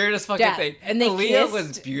attractive. the weirdest fucking thing. And they Aaliyah kissed.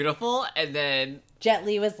 was beautiful, and then Jet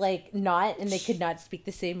Li was like not, and they could not speak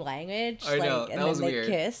the same language. I know, and that was then they weird.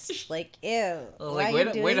 kissed. Like, ew. I was Why like, are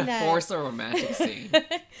you doing way to that? force a romantic scene.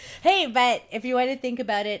 Hey, but if you want to think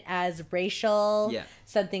about it as racial, Yeah.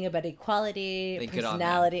 something about equality, Then good on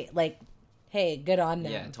personality, like, hey, good on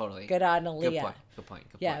them. Yeah, totally. Good on Aaliyah. Good point. Good point.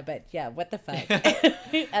 Yeah, but yeah, what the fuck?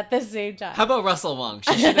 At the same time. How about Russell Wong?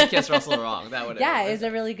 She should have kissed Russell Wong. That would have. Yeah, it was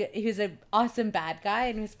a really good. He was an awesome bad guy,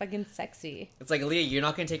 and he was fucking sexy. It's like, Aaliyah, you're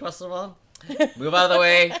not gonna take Russell Wong? Move out of the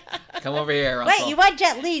way. Come over here, Russell. Wait, you want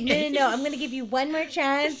Jet Li? No. I'm gonna give you one more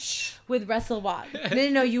chance with Russell Wong.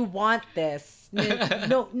 No. You want this?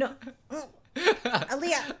 No.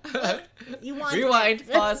 Aaliyah, you want? Rewind.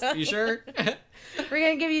 Pause. You sure? We're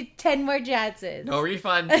gonna give you 10 more chances. No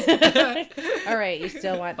refund. All right, you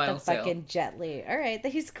still want Final the sale. fucking Jet Li? All right,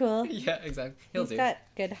 he's cool. Yeah, exactly. He'll He's do. got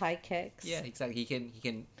good high kicks. Yeah, exactly. He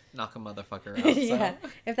can knock a motherfucker out. So. Yeah,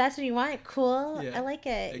 if that's what you want, cool. Yeah, I like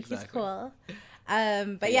it. exactly. He's cool.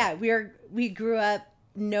 But yeah, we grew up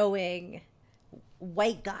knowing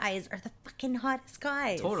white guys are the fucking hottest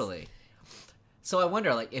guys. Totally. So I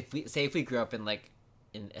wonder, like, if we grew up in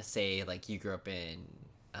say you grew up in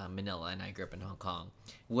Manila and I grew up in Hong Kong,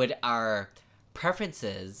 would our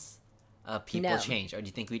preferences of people No. change, or do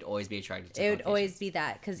you think we'd always be attracted to? It would Caucasians? always be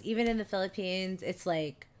that, because even in the Philippines, it's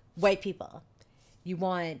like white people. You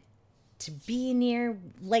want to be near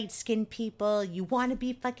light-skinned people. You want to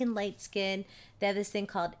be fucking light-skinned. They have this thing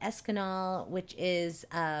called Escanol, which is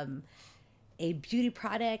a beauty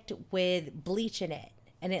product with bleach in it,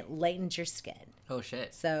 and it lightens your skin. Oh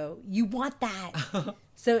shit. So you want that.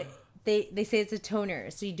 So they say it's a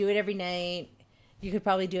toner. So you do it every night. You could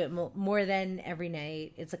probably do it more than every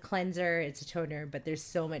night. It's a cleanser. It's a toner, but there's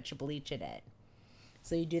so much bleach in it.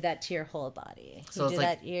 So you do that to your whole body. So You it's do like-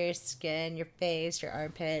 that to your skin, your face, your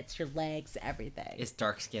armpits, your legs, everything. Is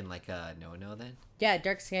dark skin like a no then? Yeah,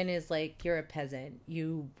 dark skin is like you're a peasant.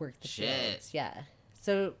 You work the Shit. fields. Yeah.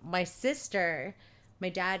 So my sister, my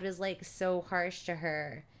dad was like so harsh to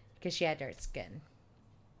her because she had dark skin.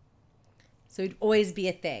 So it'd always be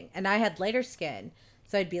a thing. And I had lighter skin.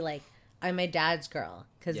 So I'd be like, I'm my dad's girl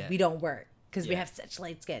because Yeah. we don't work because we Yeah. have such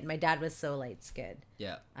light skin. My dad was so light skinned.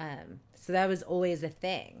 Yeah. So that was always a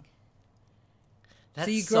thing. That's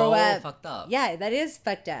So you grow up fucked up. Yeah, that is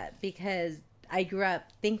fucked up because I grew up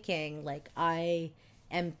thinking like I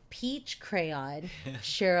am peach crayon,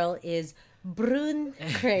 Cheryl is brun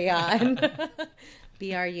crayon,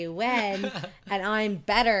 BRUN, and I'm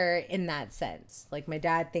better in that sense. Like my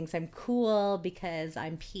dad thinks I'm cool because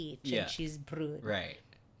I'm peach Yeah. and she's brun. Right.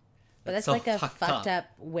 But that's so like a fucked fucked up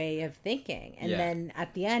way of thinking. And Yeah. then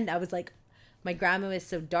at the end, I was like, my grandma was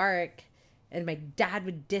so dark, and my dad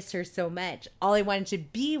would diss her so much. All I wanted to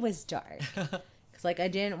be was dark. Because, like, I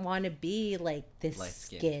didn't want to be, like, this Light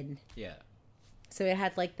skin. skin. Yeah. So it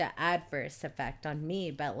had, like, the adverse effect on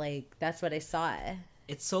me. But, like, that's what I saw.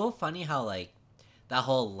 It's so funny how like that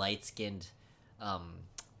whole light-skinned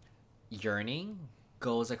yearning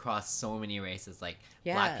goes across so many races. Like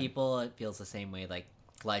Yeah. black people, it feels the same way. Like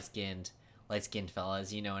light-skinned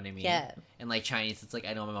fellas, you know what I mean? Yeah. And like Chinese, it's like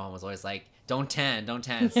I know my mom was always like, "Don't tan,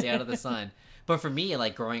 stay out of the sun." But for me,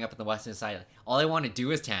 like growing up in the Western side, like, all I want to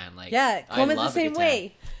do is tan. Like Yeah, I Coleman's the love a same good tan.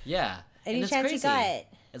 way. Yeah. Any And it's chance you crazy. got.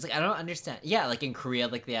 It's like I don't understand. Yeah, like in Korea,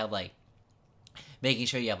 like they have like making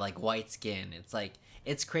sure you have like white skin. It's like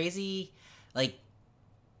it's crazy. Like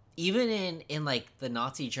even in like the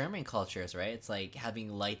Nazi German cultures, right? It's like having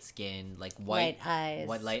light skin, like Light eyes.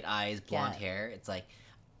 light eyes, blonde Yeah. hair. It's like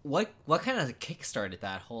what kind of kickstarted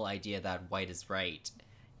that whole idea that white is right?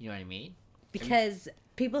 You know what I mean? Because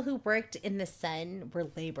people who worked in the sun were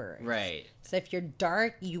laborers. Right. So if you're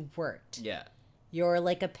dark, you worked. Yeah. You're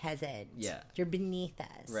like a peasant. Yeah. You're beneath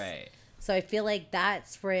us. Right. So I feel like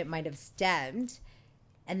that's where it might have stemmed.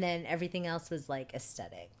 And then everything else was like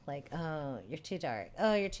aesthetic. Like, oh, you're too dark.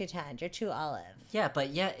 Oh, you're too tanned. You're too olive. Yeah, but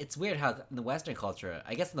yeah, it's weird how in the Western culture,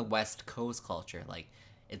 I guess in the West Coast culture, like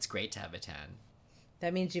it's great to have a tan.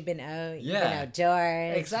 That means you've been out. You've Yeah. been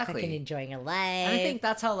outdoors. Exactly. Fucking enjoying your life. And I think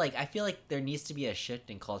that's how, like, I feel like there needs to be a shift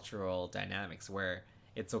in cultural dynamics where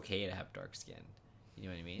it's okay to have dark skin. You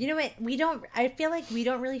know what I mean? You know what? I feel like we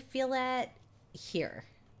don't really feel that here.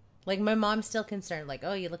 Like, my mom's still concerned. Like,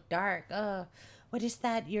 oh, you look dark. Oh, what is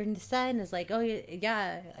that? You're in the sun. Is like, oh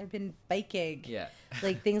yeah, I've been biking. Yeah.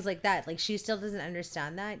 Like things like that. Like she still doesn't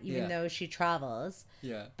understand that, even though she travels.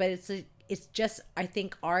 Yeah. But it's just, I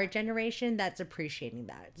think, our generation that's appreciating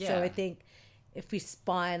that. Yeah. So I think if we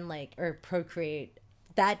spawn like or procreate,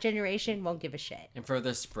 that generation won't give a shit. And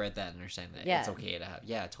further spread that understanding that Yeah. it's okay to have.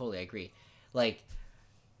 Yeah, totally, I agree. Like,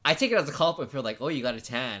 I take it as a compliment if you're like, oh, you got a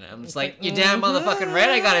tan. I'm just like, you damn motherfucking right,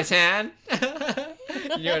 I got a tan.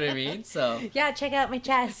 You know what I mean? So. Yeah, check out my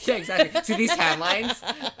chest. Yeah, exactly. See these tan lines?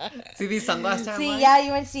 See these sunglass tan See, lines? yeah,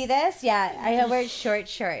 you want to see this? Yeah, I wear short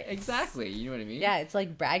shorts. Exactly. You know what I mean? Yeah, it's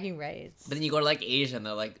like bragging rights. But then you go to like Asia and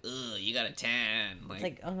they're like, ugh, you got a tan. It's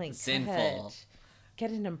like, oh my sinful. God.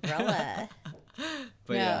 Get an umbrella.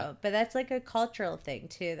 But no, yeah. but that's like a cultural thing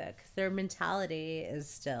too, though, because their mentality is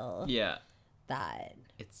still Yeah. that.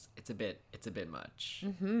 It's a bit much.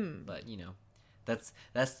 Mm-hmm. But you know, that's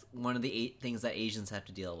one of the things that Asians have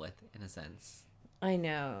to deal with in a sense. I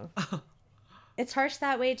know. It's harsh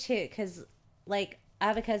that way too, because like I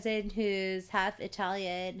have a cousin who's half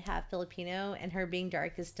Italian, half Filipino, and her being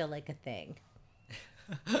dark is still like a thing.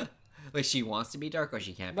 Like she wants to be dark or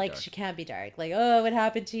she can't be Like dark? she can't be dark. Like, oh, what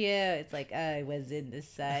happened to you? It's like, I was in the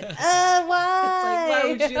sun. Oh, why? It's like, why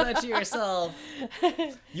would you do that to yourself?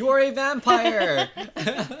 You are a vampire.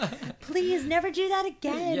 Please never do that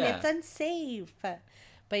again. Yeah. It's unsafe.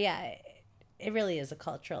 But yeah, it really is a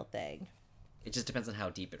cultural thing. It just depends on how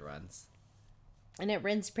deep it runs. And it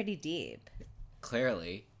runs pretty deep.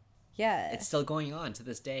 Clearly. Yeah. It's still going on to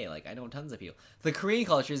this day. Like, I know tons of people. The Korean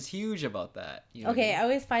culture is huge about that. You know what I Okay, mean? I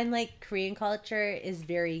always find like Korean culture is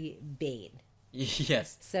very vain.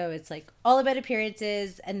 Yes. So it's like all about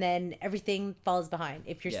appearances, and then everything falls behind.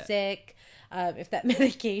 If you're Yeah. sick, if that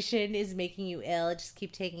medication is making you ill, just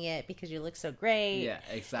keep taking it because you look so great. Yeah,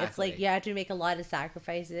 exactly. It's like you have to make a lot of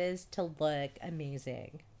sacrifices to look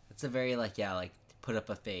amazing. It's a very, like, yeah, like, put up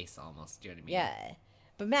a face almost. Do you know what I mean? Yeah.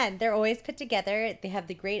 But man, they're always put together. They have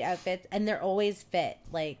the great outfits, and they're always fit.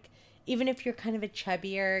 Like, even if you're kind of a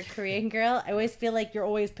chubbier Korean girl, I always feel like you're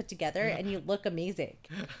always put together and you look amazing.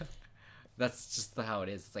 That's just how it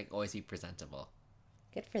is. It's like always be presentable.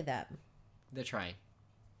 Good for them. They're trying.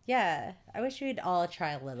 Yeah. I wish we'd all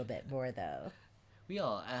try a little bit more, though, We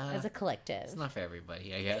all. as a collective. It's not for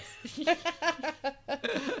everybody, I guess.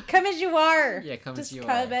 Come as you are. Yeah, come Just as you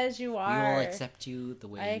come are. as you We are. will accept you the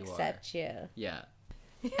way I you are. accept you. Yeah.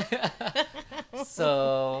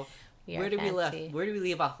 So, We where are do we fancy. where do we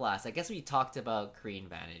leave off last? I guess we talked about Korean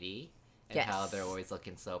vanity and Yes. how they're always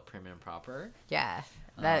looking so prim and proper. Yeah.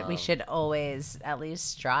 That we Um, should always at least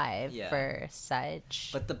strive Yeah. for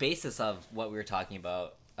such. But the basis of what we were talking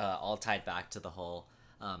about all tied back to the whole,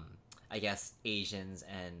 I guess, Asians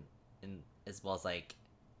and as well as like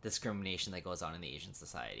discrimination that goes on in the Asian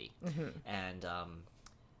society. And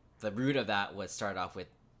the root of that was start off with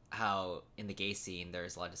how in the gay scene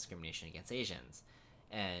there's a lot of discrimination against Asians.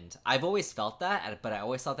 And I've always felt that, but I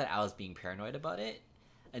always thought that I was being paranoid about it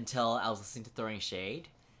until I was listening to Throwing Shade.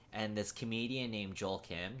 And this comedian named Joel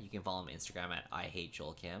Kim, you can follow him on Instagram at I Hate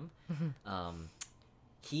Joel Kim.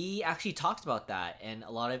 He actually talked about that, and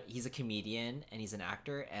he's a comedian and he's an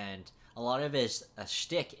actor, and a lot of his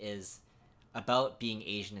shtick is about being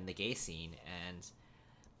Asian in the gay scene. And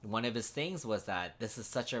one of his things was that this is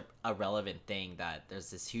such a relevant thing, that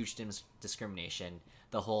there's this huge discrimination.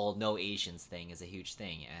 The whole no Asians thing is a huge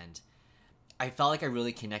thing, and I felt like I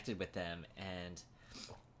really connected with him, and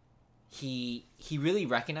he really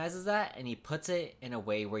recognizes that, and he puts it in a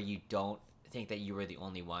way where you don't think that you were the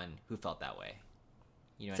only one who felt that way.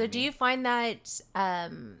 You know what So I mean? do you find that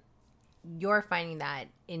you're finding that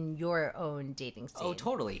in your own dating scene? Oh,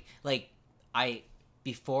 totally. Like,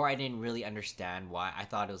 before I didn't really understand why. I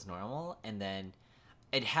thought it was normal, and then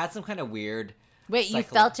it had some kind of weird... Wait, you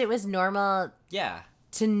felt it was normal Yeah.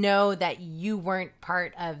 to know that you weren't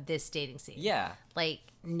part of this dating scene? Yeah. Like,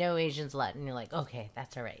 no Asians allowed, and you're like, okay,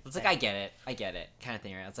 that's all right. It's like, I get it, kind of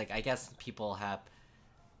thing, right? It's like, I guess people have...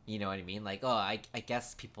 You know what I mean? Like, oh, I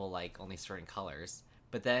guess people like only certain colors.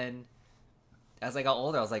 But then, as I got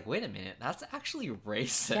older, I was like, wait a minute, that's actually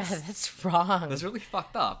racist. Yeah, that's wrong. That's really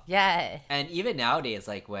fucked up. Yeah. And even nowadays,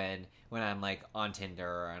 like when I'm like on Tinder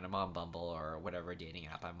or I'm on Bumble or whatever dating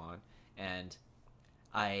app I'm on, and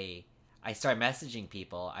I start messaging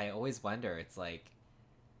people, I always wonder, it's like,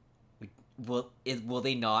 will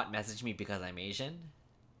they not message me because I'm Asian?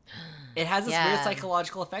 It has this weird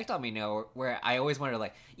psychological effect on me now, where I always wonder,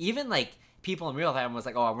 like, even like people in real time was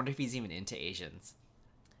like, oh, I wonder if he's even into Asians.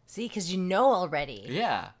 See, because you know already.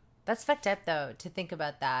 Yeah. That's fucked up, though, to think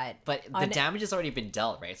about that. But the damage has already been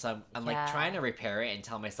dealt, right? So I'm like Yeah. trying to repair it and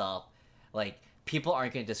tell myself, like, people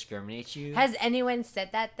aren't going to discriminate you. Has anyone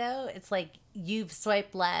said that, though? It's like, you've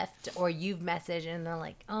swiped left or you've messaged and they're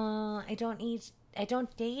like, oh, I don't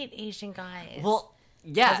date Asian guys. Well,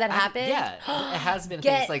 yeah. Has that happened? Yeah. It has been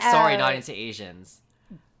Get things like, sorry, not out. into Asians.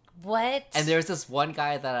 What? And there's this one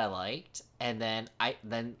guy that I liked, and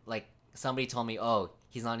then like somebody told me, oh,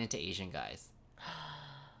 he's not into Asian guys.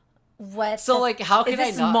 What? So like, how can is I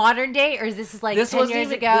this not? modern day, or is this like This 10 wasn't years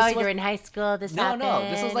even- ago? this was- You're in high school. This happened. No,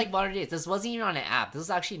 this was like modern days. This wasn't even on an app. This was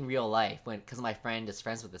actually in real life because my friend is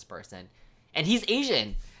friends with this person, and he's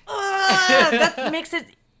Asian. That makes it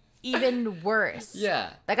even worse.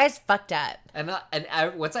 Yeah, That guy's fucked up.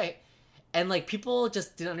 and like people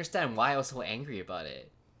just didn't understand why I was so angry about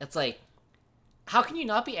it. It's like, how can you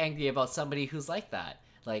not be angry about somebody who's like that?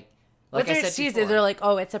 Like What's I their said excuse? before. They're like,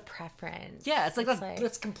 oh, it's a preference. Yeah, it's like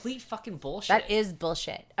that's complete fucking bullshit. that is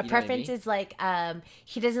bullshit. A You know what I preference mean? is like,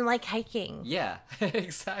 he doesn't like hiking. Yeah,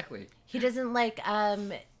 exactly. He doesn't like,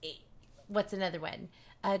 what's another one?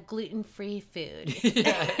 Gluten-free food.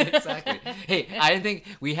 Yeah, exactly. Hey, I didn't think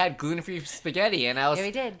we had gluten-free spaghetti, and I was. Yeah,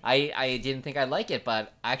 we did. I didn't think I'd like it,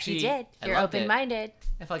 but actually, You did. I You're loved it. open-minded.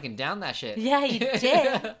 I fucking down that shit. Yeah, you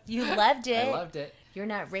did. You loved it. I loved it. You're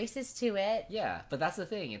not racist to it. Yeah, but that's the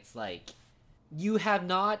thing. It's like, you have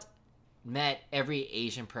not met every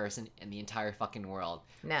Asian person in the entire fucking world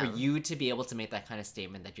No. for you to be able to make that kind of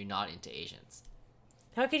statement that you're not into Asians.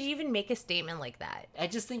 How could you even make a statement like that? I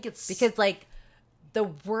just think it's Because, like, the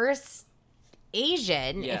worst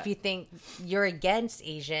Asian, Yeah. if you think you're against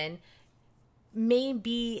Asian, may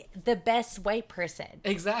be the best white person.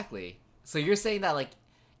 exactly. So you're saying that like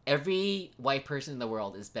every white person in the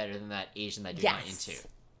world is better than that Asian that you're not Yes. into.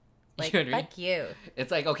 Like, You know what I mean? fuck you.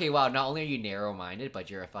 It's like, okay, wow, not only are you narrow-minded, but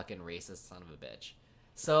you're a fucking racist son of a bitch.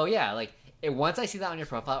 So yeah, like once I see that on your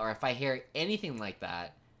profile, or if I hear anything like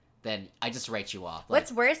that, then I just write you off. Like,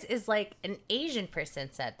 What's worse is, like, an Asian person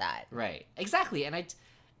said that. right, exactly, and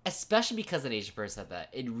especially because an Asian person said that,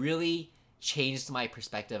 it really changed my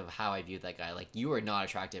perspective of how I viewed that guy. Like, you are not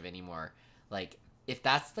attractive anymore. Like, if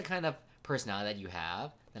that's the kind of personality that you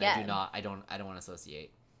have, then Yeah. I don't want to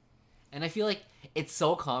associate. And I feel like it's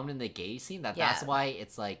so common in the gay scene that that's Yeah. why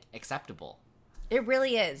it's like acceptable. It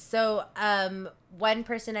really is. So, one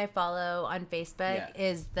person I follow on Facebook Yeah.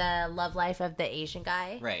 is the love life of the Asian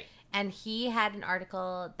guy. Right. And he had an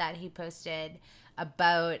article that he posted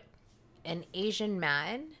about an Asian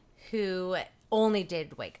man who only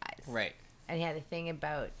dated white guys. Right. And he had a thing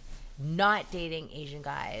about not dating Asian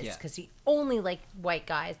guys Yeah. because he only liked white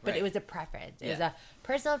guys, but Right. it was a preference. It was Yeah. a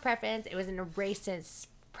personal preference. It wasn't a racist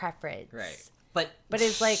preference. Right. But But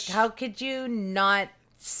it's like, how could you not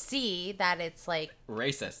see that it's like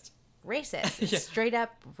racist. racist? It's Yeah. straight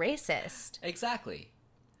up racist. Exactly.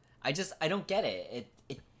 I don't get it.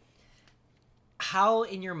 How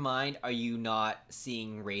in your mind are you not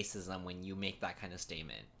seeing racism when you make that kind of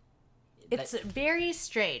statement? It's very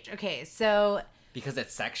strange. Okay, so, Because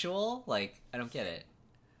it's sexual? Like, I don't get it.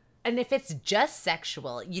 and if it's just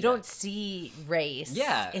sexual, you don't see race.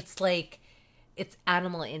 Yeah. It's like, it's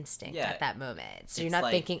animal instinct Yeah. at that moment. So It's you're not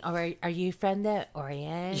like- thinking, oh, are you from the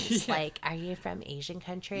Orient? Yeah. Like, are you from Asian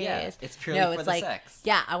countries? Yeah, it's purely no, for it's the like, sex.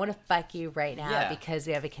 yeah, I want to fuck you right now Yeah. because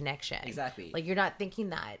we have a connection. Exactly. Like, you're not thinking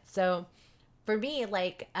that. So for me,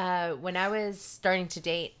 like, when I was starting to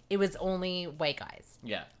date, it was only white guys.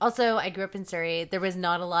 Yeah. Also, I grew up in Surrey. There was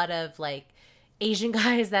not a lot of, like, Asian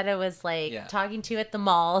guys that I was, like, Yeah. talking to at the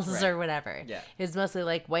malls Right. or whatever. Yeah. It was mostly,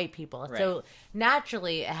 like, white people. Right. So,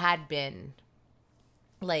 naturally, it had been,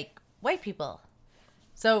 like, white people.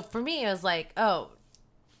 So, for me, it was like, oh,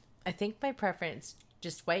 I think my preference,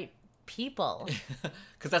 just white people.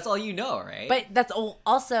 Because that's all you know, right? But that's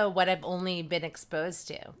also what I've only been exposed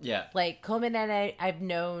to. yeah. Like, Coleman and I've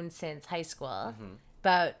known since high school, Mm-hmm.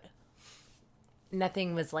 but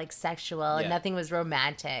nothing was like sexual, Yeah. nothing was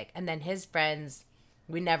romantic. And then his friends,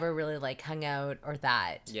 we never really like hung out or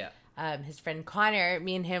that. Yeah. His friend Connor,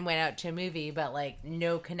 me and him went out to a movie, but like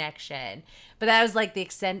no connection. But that was like the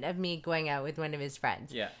extent of me going out with one of his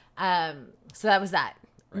friends. Yeah. So that was that.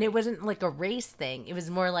 And it Right. wasn't like a race thing. It was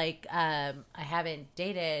more like I haven't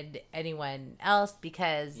dated anyone else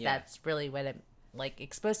because Yeah. that's really what I'm like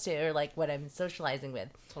exposed to or like what I'm socializing with.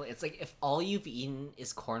 Well, it's like if all you've eaten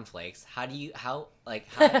is cornflakes, how are you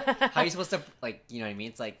supposed to, like, you know what I mean?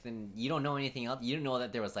 It's like, then you don't know anything else. You didn't know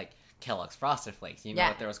that there was like Kellogg's Frosted Flakes. You didn't know Yeah.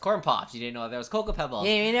 that there was Corn Pops. You didn't know that there was Cocoa Pebbles.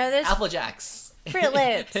 Yeah, you know this Apple Jacks. Fruit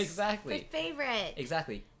Loops. Exactly. My favorite.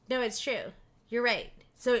 Exactly. No, it's true. You're right.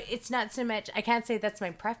 So it's not so much. I can't say that's my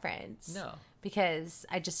preference. No. Because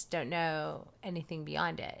I just don't know anything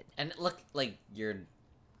beyond it. And look, like,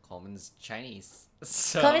 Coleman's Chinese.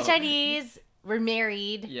 So, Coleman Chinese. We're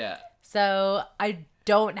married. Yeah. So I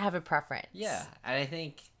don't have a preference. Yeah. And I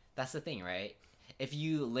think That's the thing, right? If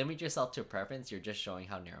you limit yourself to a preference, you're just showing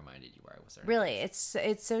how narrow-minded you are with certain Really, things.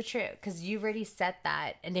 it's so true because you've already set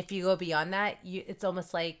that, and if you go beyond that, it's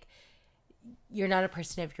almost like you're not a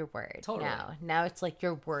person of your word. Totally. Now it's like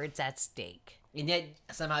your word's at stake. And yet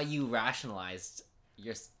somehow you rationalize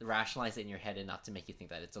it in your head enough to make you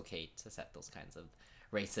think that it's okay to set those kinds of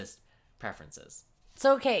racist preferences.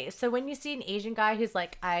 So okay, so when you see an Asian guy who's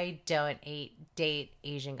like, I don't date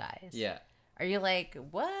Asian guys. Yeah. Are you like,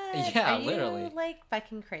 what? Yeah, Are you, literally. like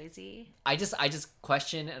fucking crazy? I just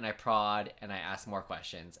question and I prod and I ask more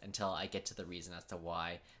questions until I get to the reason as to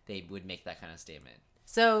why they would make that kind of statement.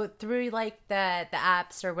 So through like the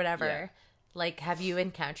apps or whatever, Yeah. like have you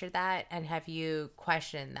encountered that and have you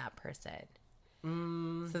questioned that person?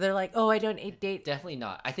 So they're like, oh, I don't date. Definitely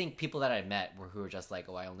not. I think people that I met who were just like,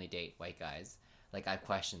 oh, I only date white guys. Like I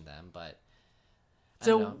questioned them, but I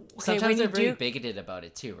So, don't know. okay, Sometimes when they're you very do- bigoted about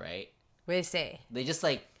it too, right? What do you say? They just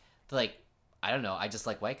like I don't know, I just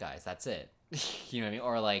like white guys, that's it. You know what I mean?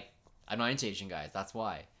 Or like I'm not into Asian guys, that's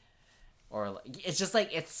why. Or like, it's just like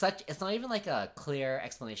it's not even like a clear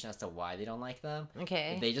explanation as to why they don't like them.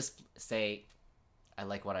 Okay. They just say I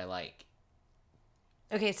like what I like.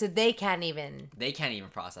 Okay, so they can't even. They can't even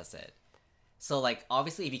process it. So like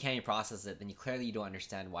obviously if you can't even process it, then you don't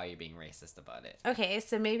understand why you're being racist about it. Okay,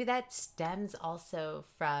 so maybe that stems also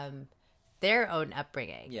from their own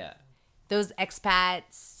upbringing. Yeah. Those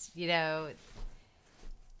expats,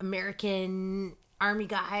 American army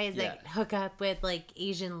guys that Yeah. hook up with like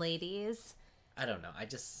Asian ladies. I don't know.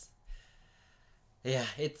 Yeah,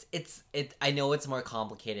 it's I know it's more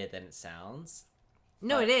complicated than it sounds.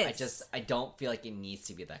 No, but it is. I don't feel like it needs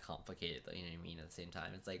to be that complicated, though, you know what I mean? At the same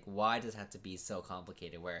time, it's like, why does it have to be so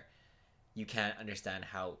complicated where you can't understand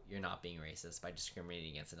how you're not being racist by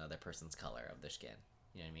discriminating against another person's color of their skin?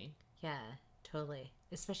 You know what I mean? Yeah, totally.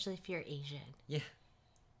 Especially if you're Asian. Yeah.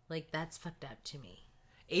 Like, that's fucked up to me.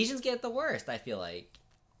 Asians get the worst, I feel like.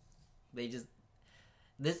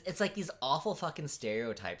 It's like these awful fucking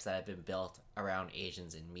stereotypes that have been built around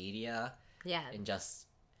Asians in media. Yeah. And just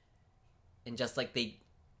like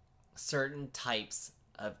certain types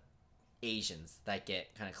of Asians that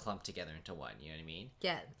get kind of clumped together into one, you know what I mean?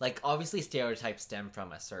 Yeah. Like obviously stereotypes stem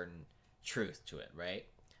from a certain truth to it, right?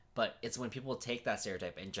 But it's when people take that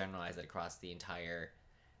stereotype and generalize it across the entire,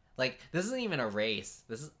 like, this isn't even a race.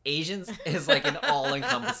 This is Asians is like an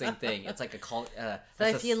all-encompassing thing. It's like a cult. So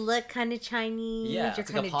if you look kind of Chinese, Yeah, you're it's like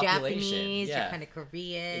kind a of population. Japanese, Yeah. you're kind of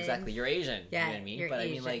Korean. exactly, you're Asian. Yeah, you know what I mean? you're But I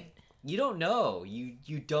mean, Asian. like, you don't know.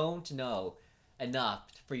 You don't know enough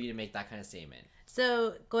for you to make that kind of statement.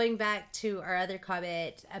 So going back to our other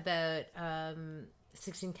comment about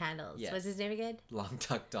 16 Candles. Yeah. What's his name again? Long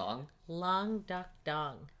Duck Dong. Long Duck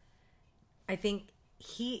Dong. I think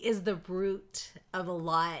he is the root of a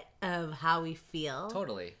lot of how we feel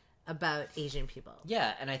Totally. about Asian people.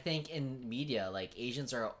 Yeah, and I think in media, like,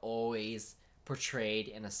 Asians are always portrayed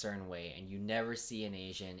in a certain way, and you never see an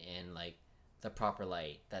Asian in, like, the proper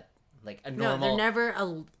light. That, like, a normal... No, they're never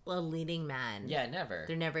a leading man. Yeah, never.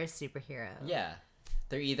 They're never a superhero. Yeah.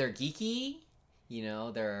 They're either geeky,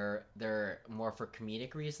 they're more for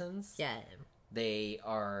comedic reasons. Yeah. They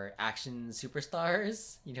are action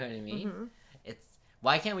superstars, you know what I mean? Mhm. It's...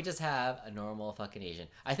 Why can't we just have a normal fucking Asian?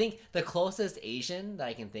 I think the closest Asian that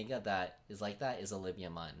I can think of that is like that is Olivia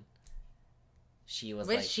Munn. She was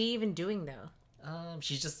What's she even doing though?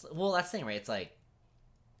 she's just... Well, that's the thing, right? It's like...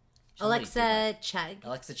 she's Alexa Chug.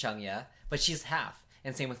 Alexa Chung, yeah. But she's half.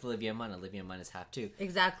 And same with Olivia Munn. Olivia Munn is half too.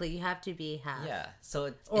 Exactly. You have to be half. Yeah. So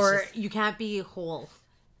it's Or just... you can't be whole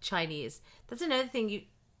Chinese. That's another thing.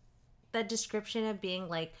 That description of being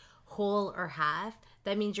like whole or half,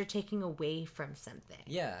 that means you're taking away from something.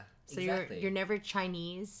 Yeah. So exactly. you're never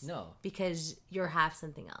Chinese. No. Because you're half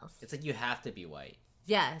something else. It's like you have to be white.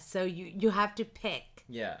 Yeah. So you have to pick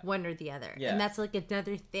Yeah. one or the other. Yeah. And that's like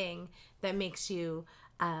another thing that makes you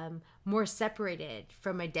more separated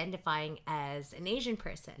from identifying as an Asian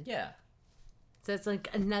person. Yeah. So it's like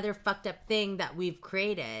another fucked up thing that we've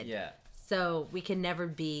created. Yeah. So we can never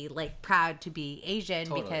be like proud to be Asian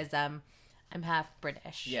Totally. because I'm half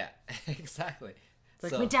British. Yeah. Exactly.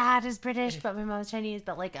 Like So- my dad is British, but my mom's Chinese.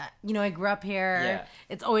 But like I grew up here. Yeah.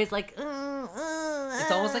 It's always like.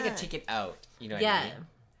 It's almost like a ticket out. You know what Yeah.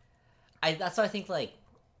 I mean? That's why I think like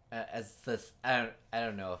as this I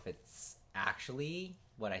don't know if it's actually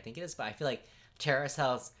what I think it is, but I feel like Terrace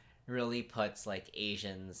House really puts like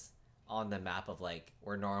Asians on the map of like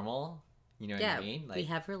we're normal. You know what Yeah. I mean? Like We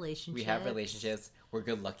have relationships. We're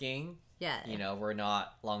good looking. Yeah. We're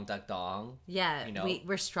not Long Duck Dong. Yeah. you know,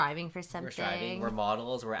 we're striving for something. We're striving. We're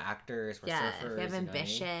models. We're actors. We're Yeah, surfers. we have you know what I mean?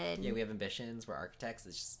 ambition. Yeah, we have ambitions. We're architects.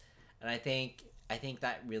 It's just, and I think I think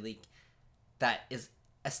that is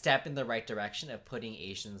a step in the right direction of putting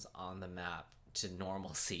Asians on the map to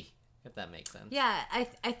normalcy, if that makes sense. Yeah,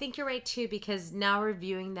 I think you're right too, because now we're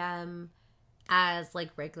viewing them as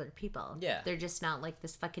like regular people. Yeah. They're just not like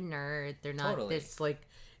this fucking nerd. They're not this like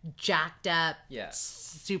jacked up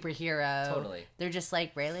superhero. Totally. They're just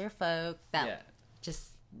like regular folk that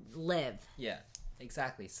just live. Yeah,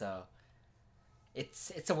 exactly. So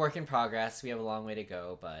it's a work in progress. We have a long way to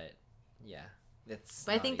go, but yeah, it's.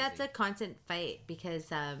 But I think that's a constant fight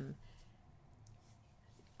because,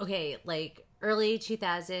 okay, like early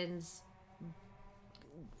 2000s,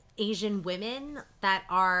 Asian women that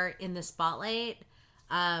are in the spotlight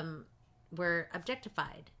were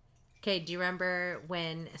objectified. Okay, do you remember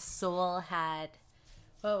when Seoul had,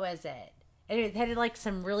 what was it? It had like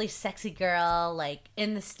some really sexy girl like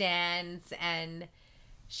in the stands, and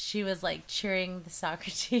she was like cheering the soccer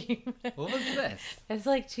team. What was this? It's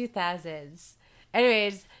like 2000s.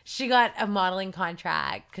 Anyways, she got a modeling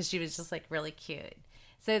contract because she was just like really cute.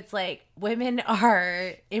 So it's like women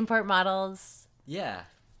are import models. Yeah.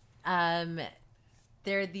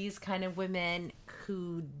 They're these kind of women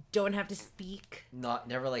who don't have to speak.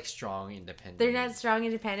 Never like strong, independent. They're not strong,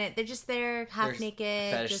 independent. They're just there, half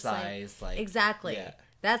naked, fetish just size, like exactly. Yeah.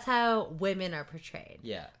 That's how women are portrayed.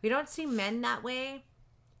 Yeah. We don't see men that way.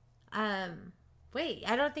 Wait,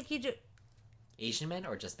 I don't think you do. Asian men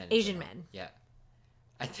or just men? Asian men. Yeah.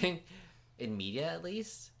 I think in media, at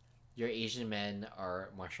least, your Asian men are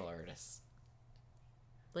martial artists.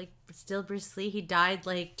 Like, still Bruce Lee, he died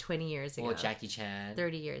like 20 years ago. Well, Jackie Chan.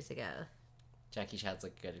 30 years ago. Jackie Chan's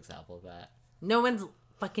like a good example of that. No one's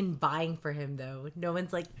fucking buying for him, though. No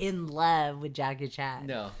one's like in love with Jackie Chan.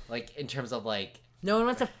 No, like in terms of like. No one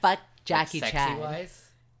wants to fuck Jackie like, Chan. sexy-wise?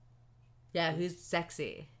 Yeah, who's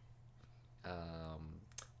sexy?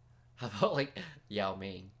 How about like Yao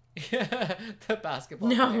Ming? The basketball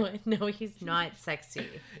No, player. no, he's not sexy.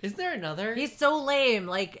 Is there another? He's so lame.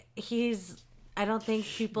 Like, I don't think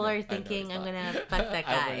people are I know thinking it's I'm not. gonna fuck that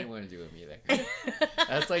I guy. wouldn't want to do him either.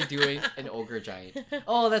 That's like doing an ogre giant.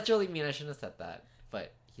 Oh, that's really mean. I shouldn't have said that.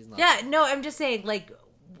 But he's not. Yeah, no, I'm just saying, like,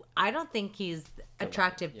 I don't think he's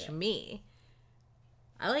attractive yeah. to me.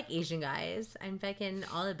 I like Asian guys. I'm fucking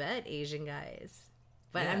all about Asian guys.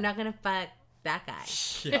 But Yeah. I'm not gonna fuck that guy.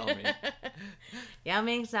 Yao Ming. Yao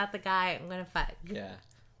Ming's not the guy I'm gonna fuck. Yeah.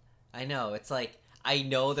 I know. It's like, I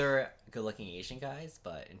know they're good looking Asian guys,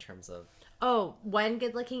 but in terms of. Oh, one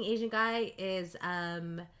good looking Asian guy is,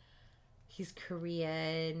 he's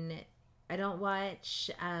Korean. I don't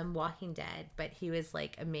watch Walking Dead, but he was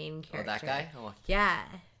like a main character. Oh, that guy? Oh. Yeah.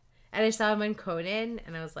 And I saw him on Conan,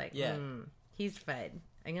 and I was like, Yeah. He's fun.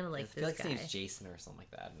 I'm gonna like I feel this like his guy. name's Jason or something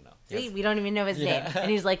like that. I don't know. See, we don't even know his Yeah. name.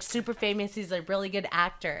 And he's like super famous. He's a really good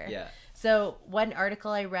actor. Yeah. So one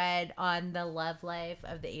article I read on the love life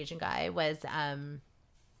of the Asian guy was an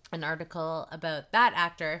article about that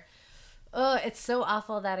actor. Oh, it's so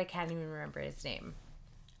awful that I can't even remember his name.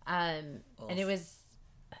 And it was,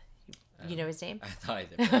 you know his name? I thought I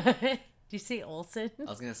did. Do you say Olsen? I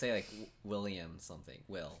was going to say like William something.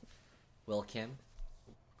 Will Kim?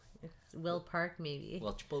 Will Park, maybe.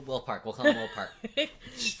 Will Park. We'll call him Will Park.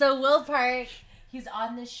 So Will Park, he's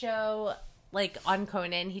on the show, like on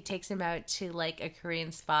Conan. He takes him out to like a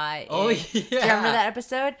Korean spot. Oh, yeah. Do you remember that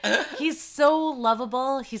episode? He's so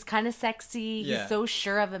lovable. He's kind of sexy. Yeah. He's so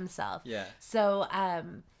sure of himself. Yeah. So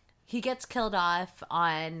he gets killed off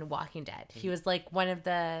on Walking Dead. He was like one of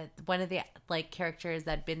the like characters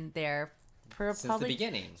that'd been there for Since probably the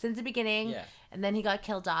beginning. Since the beginning. Yeah. And then he got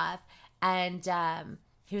killed off, and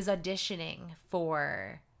he was auditioning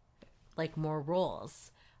for like more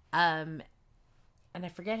roles. And I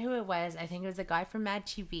forget who it was. I think it was a guy from Mad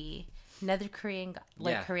TV, another Korean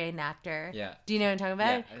Korean actor. Yeah. Do you know what I'm talking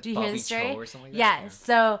about? Yeah. Do you hear Bobby the story? Cho or something like yeah. that? Yeah.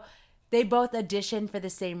 So they both auditioned for the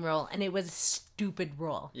same role, and it was a stupid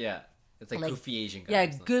role. Yeah. It's like goofy Asian guy. Yeah,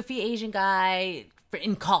 or something. goofy Asian guy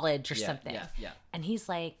in college or something. Yeah. And he's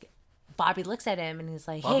like, Bobby looks at him and he's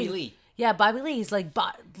like, Bobby hey. Lee. Yeah, Bobby Lee. He's like,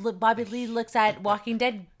 Bobby Lee looks at Walking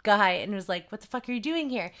Dead guy and was like, what the fuck are you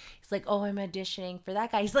doing here? He's like, oh, I'm auditioning for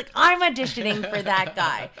that guy. He's like, I'm auditioning for that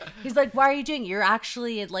guy. He's like, why are you doing it? You're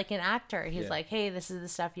actually like an actor. He's like, hey, this is the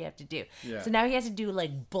stuff you have to do. Yeah. So now he has to do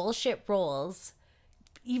like bullshit roles,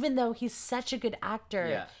 even though he's such a good actor.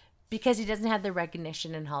 Yeah. Because he doesn't have the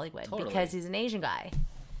recognition in Hollywood. Totally. Because he's an Asian guy.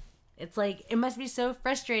 It's like, it must be so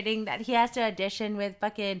frustrating that he has to audition with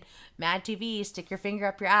fucking Mad TV, stick your finger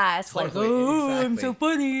up your ass, Totally, like, oh, I'm exactly. so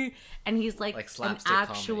funny. And he's like an slapstick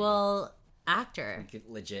actual actor. Like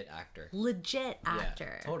legit actor. Legit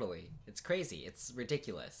actor. Yeah, totally. It's crazy. It's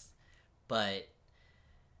ridiculous. But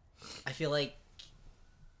I feel like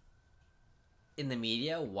in the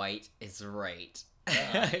media, white is right.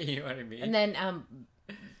 You know what I mean? And then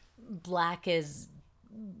black is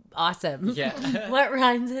awesome. Yeah. What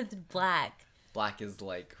rhymes with black? Black is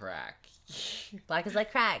like crack. Black is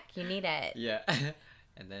like crack. You need it. Yeah.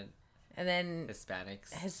 And then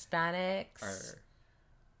Hispanics are...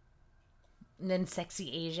 And then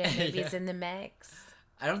sexy Asian maybe is in the mix.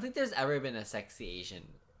 I don't think there's ever been a sexy Asian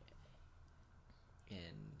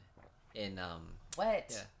in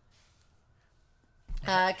What?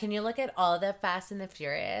 Yeah. Can you look at all the Fast and the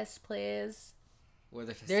Furious, please?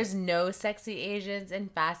 There's no sexy Asians in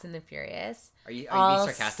Fast and the Furious. Are you all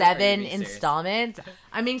being sarcastic? 7 installments?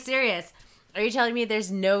 I'm being serious. Are you telling me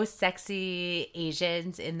there's no sexy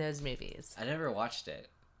Asians in those movies? I never watched it.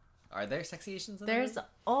 Are there sexy Asians in There's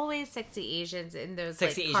always sexy Asians in those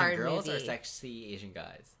sexy like, Asian girls movie. or sexy Asian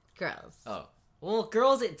guys? Girls. Oh. Well,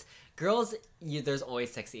 girls, there's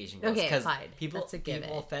always sexy Asian girls. Okay, fine. People That's a given.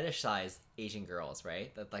 fetishize Asian girls,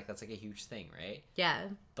 right? That's like a huge thing, right? Yeah.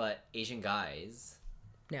 But Asian guys,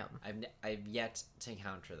 No. I've yet to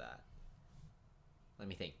encounter that. Let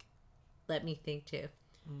me think. Let me think too.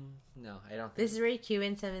 No, I don't think. This is where you cue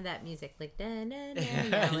in some of that music, like da na na, you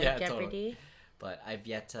know, like Yeah, Jeopardy. totally. But I've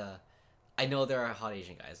yet to. I know there are hot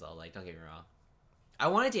Asian guys though. Like, don't get me wrong. I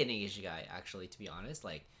want to date an Asian guy, actually. To be honest,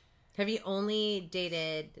 like. Have you only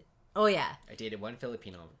dated? Oh yeah. I dated one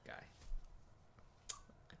Filipino guy.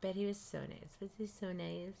 I bet he was so nice. Was he so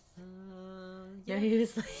nice? Yeah. No, he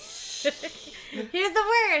was like. He was the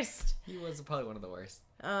worst. He was probably one of the worst.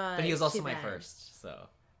 But he was also my first, so.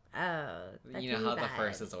 Oh, that's You know really how bad. the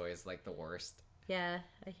first is always like the worst. Yeah,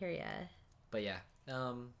 I hear ya. But yeah,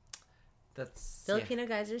 that's Filipino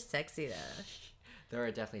guys are sexy though. Yeah. There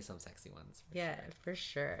are definitely some sexy ones. For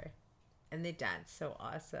sure. And they dance so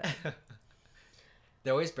awesome.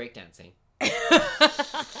 They're always breakdancing.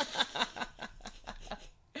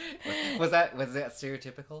 Was that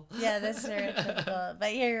stereotypical? Yeah, that's stereotypical.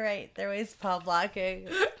 But you're right. They're always palm blocking.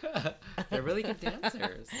 They're really good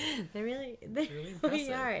dancers. They really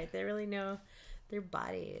impressive. are. They really know their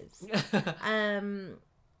bodies.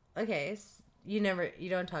 Okay. So you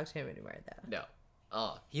don't talk to him anymore though. No.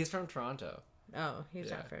 Oh, he's from Toronto. Oh, he's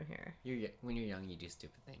Yeah. not from here. When you're young, you do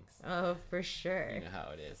stupid things. Oh, for sure. You know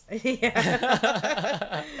how it is. Yeah.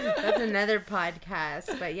 That's another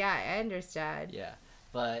podcast. But yeah, I understand. Yeah,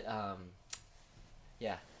 but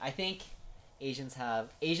yeah, I think Asians are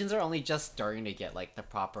only just starting to get like the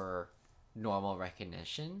proper normal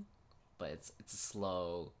recognition, but it's a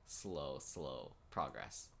slow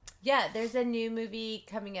progress. Yeah, there's a new movie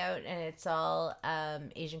coming out and it's all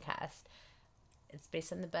Asian cast. It's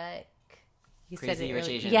based on the book. You Crazy Rich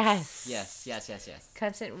Asians. Yes.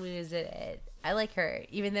 Constant Wu's in it. I like her,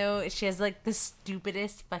 even though she has like the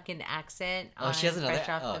stupidest fucking accent. Oh, she has another. Fresh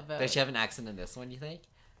Off the Boat. Does she have an accent in this one? You think?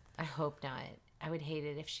 I hope not. I would hate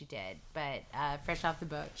it if she did. But Fresh Off the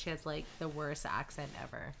Boat, she has like the worst accent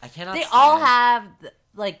ever. I cannot. They all have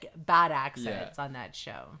like bad accents on that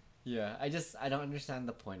show. Yeah, I don't understand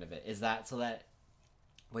the point of it. Is that so that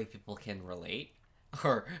white people can relate,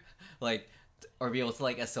 or like? Or be able to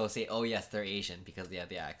like associate, oh yes, they're Asian because they have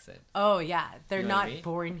the accent. Oh yeah, they're You know what not I mean?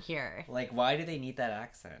 born here. Like, why do they need that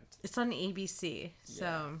accent? It's on ABC, so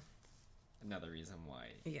Yeah. Another reason why.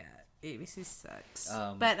 yeah, ABC sucks.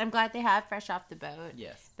 But I'm glad they have Fresh Off the Boat.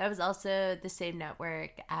 Yes. That was also the same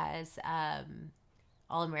network as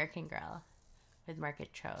All American Girl with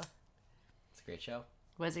Margaret Cho. It's a great show.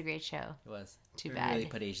 Was a great show. It was. Too It bad. really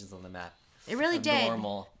put Asians on the map. It really did.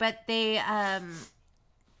 Normal. But they,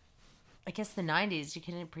 I guess the 90s, you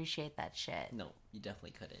couldn't appreciate that shit. No, you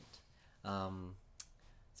definitely couldn't.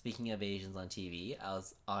 Speaking of Asians on TV, I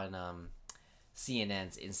was on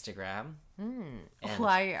CNN's Instagram. And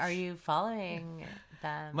Why are you following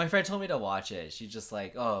them? my friend told me to watch it. She's just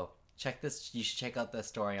like, oh, check this. You should check out the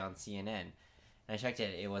story on CNN. And I checked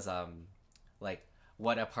it. It was like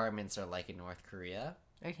what apartments are like in North Korea.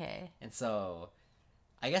 Okay. And so,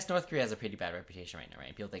 I guess North Korea has a pretty bad reputation right now,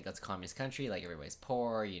 right? People think it's a communist country, like everybody's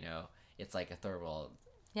poor, you know, it's like a third world.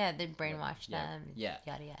 Yeah, they brainwashed Yeah. them. Yeah.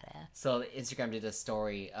 Yada yada. So Instagram did a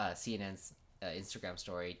story, CNN's Instagram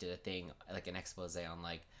story did a thing, like an expose on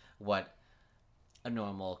like what a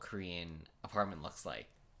normal Korean apartment looks like.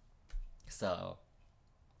 So,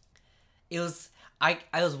 it was, I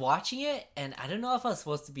was watching it and I don't know if I was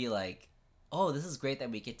supposed to be like, oh, this is great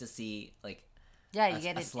that we get to see like Yeah, you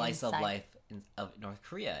get a it slice inside. of life of North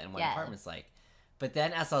Korea and what Yeah. apartment's like. But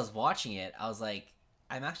then as I was watching it, I was like,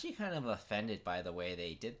 I'm actually kind of offended by the way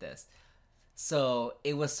they did this. So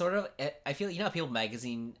it was sort of, I feel, you know how People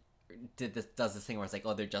Magazine does this thing where it's like,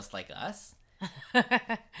 oh, they're just like us?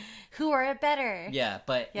 Who are it better? Yeah,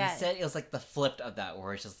 but Yeah. instead it was like the flip of that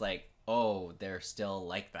where it's just like, oh, they're still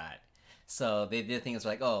like that. So they did things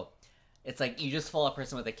like, oh, it's like you just follow a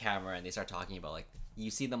person with a camera and they start talking about, like, you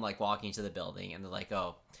see them like walking into the building and they're like,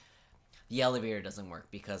 oh, the elevator doesn't work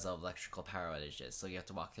because of electrical power outages, so you have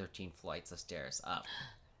to walk 13 flights of stairs up.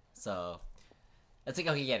 So it's like,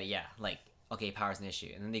 okay, get it, yeah, like, okay, power's an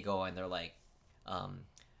issue. And then they go and they're like,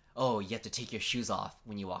 oh, you have to take your shoes off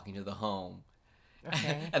when you walk into the home.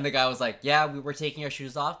 Okay. And the guy was like, yeah, we were taking our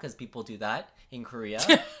shoes off because people do that in Korea.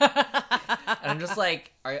 And I'm just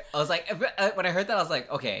like, I was like, when I heard that, I was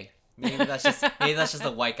like, okay, maybe that's just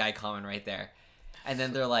a white guy comment right there. And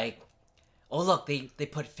then they're like, oh, look, they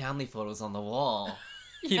put family photos on the wall.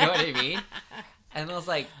 You know what I mean? And I was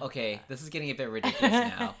like, okay, this is getting a bit ridiculous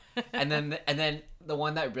now. And then the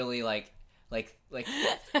one that really like make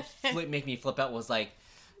me flip out was like,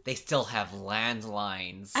 they still have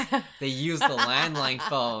landlines. They use the landline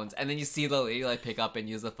phones, and then you see the lady like pick up and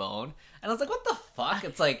use the phone. And I was like, what the fuck?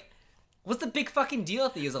 It's like, what's the big fucking deal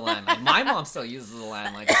if they use a landline? My mom still uses a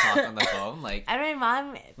landline to talk on the phone. Like, and my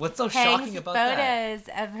mom what's so shocking about that? Photos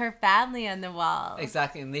of her family on the wall.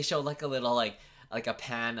 Exactly, and they show like a little like a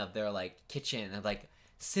pan of their like kitchen and like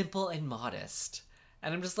simple and modest.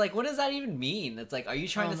 And I'm just like, what does that even mean? It's like, are you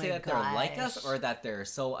trying to say that they're like us, or that they're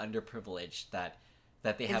so underprivileged that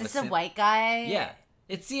they have a white guy? Yeah,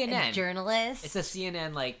 it's CNN. A journalist. It's a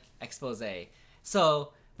CNN like expose.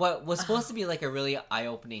 So what was supposed to be like a really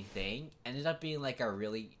eye-opening thing ended up being like a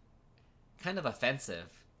really kind of offensive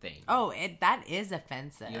thing. Oh, that is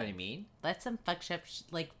offensive. You know what I mean? That's some fucked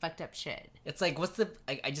up shit. It's like, what's the?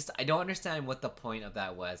 I don't understand what the point of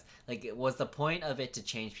that was. Like, was the point of it to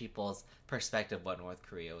change people's perspective of what North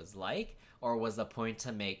Korea was like, or was the point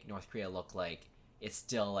to make North Korea look like it's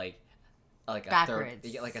still like a backwards,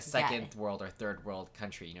 third, like a second world or third world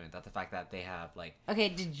country? You know, that the fact that they have like. Okay,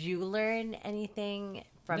 did you learn anything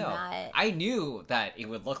from that? I knew that it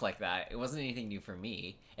would look like that. It wasn't anything new for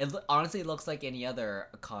me. It honestly looks like any other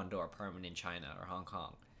condo apartment in China or Hong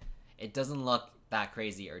Kong. It doesn't look that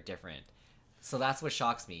crazy or different. So that's what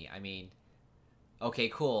shocks me. I mean, okay,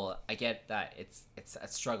 cool. I get that it's a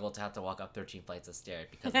struggle to have to walk up 13 flights of stairs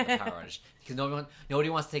because of the power outage. Because nobody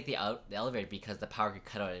wants to take the elevator because the power could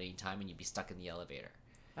cut out at any time and you'd be stuck in the elevator.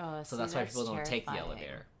 Oh, so that's why people don't take the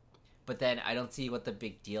elevator. But then I don't see what the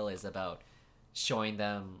big deal is about showing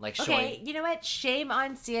them Okay, you know what? Shame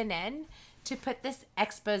on CNN to put this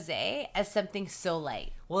expose as something so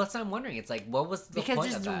light. Well, that's what I'm wondering. It's like, what was the point of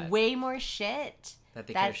that? Because there's way more shit that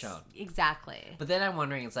they could have shown. Exactly. But then I'm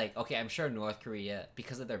wondering, it's like, okay, I'm sure North Korea,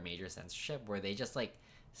 because of their major censorship, were they just like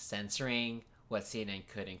censoring what CNN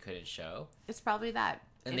could and couldn't show? It's probably that.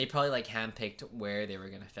 And they probably like handpicked where they were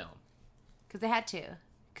going to film. Because they had to.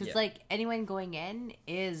 Because like anyone going in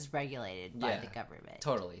is regulated by the government.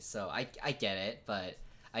 Totally. So I get it, but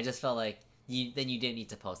I just felt like you didn't need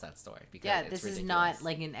to post that story because it's ridiculous. Is not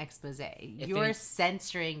like an expose. You're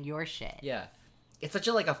censoring your shit. Yeah. It's such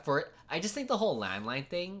a I just think the whole landline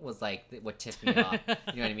thing was like what tipped me off. You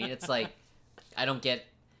know what I mean? It's like, I don't get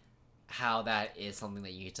how that is something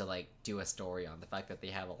that you need to like do a story on, the fact that they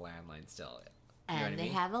have a landline still. You know what I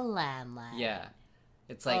mean? Have a landline. Yeah.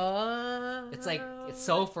 It's like, it's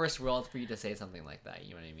so first world for you to say something like that. You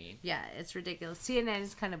know what I mean? Yeah, it's ridiculous. CNN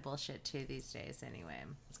is kind of bullshit too these days anyway.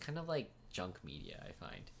 It's kind of like junk media, I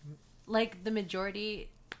find. Like the majority,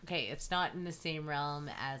 okay, it's not in the same realm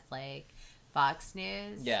as like Fox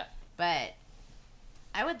News. Yeah. But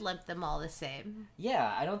I would lump them all the same.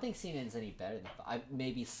 Yeah, I don't think CNN's any better than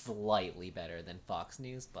maybe slightly better than Fox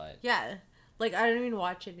News, but yeah, like I don't even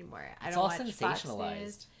watch it anymore. It's all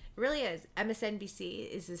sensationalized. It really is. MSNBC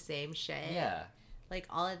is the same shit. Yeah. Like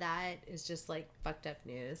all of that is just like fucked up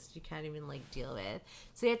news. You can't even like deal with.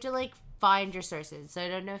 So you have to like find your sources. So I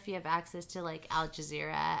don't know if you have access to like Al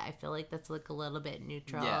Jazeera. I feel like that's like a little bit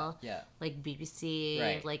neutral. Yeah. Like BBC,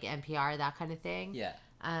 right. Like NPR, that kind of thing. Yeah.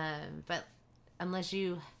 But unless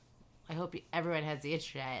I hope everyone has the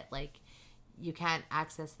internet. Like, you can't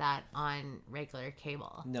access that on regular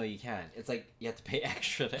cable. No, you can't. It's like you have to pay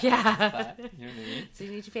extra to access that. You know what I mean? So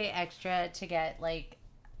you need to pay extra to get like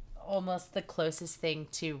almost the closest thing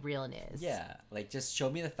to real news. Yeah, like just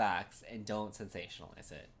show me the facts and don't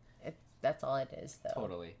sensationalize it. That's all it is, though.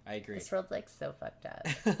 Totally, I agree. This world's like so fucked up.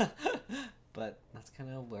 But that's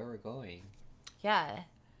kind of where we're going. Yeah,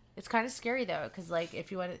 it's kind of scary though, because like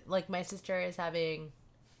if you want, like my sister is having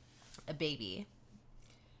a baby.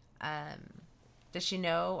 Does she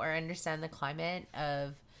know or understand the climate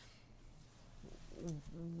of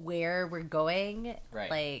where we're going?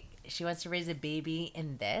 Right. Like, she wants to raise a baby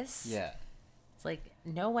in this. Yeah. It's like,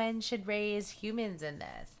 no one should raise humans in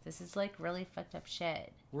this. This is like really fucked up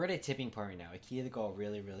shit. We're at a tipping point right now. It can either go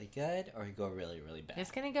really, really good or it can go really, really bad. It's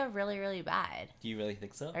gonna go really, really bad. Do you really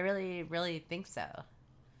think so? I really, really think so.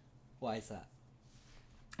 Why is that?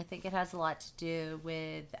 I think it has a lot to do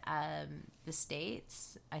with the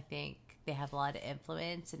States. I think they have a lot of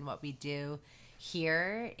influence in what we do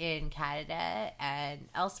here in Canada and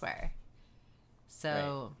elsewhere.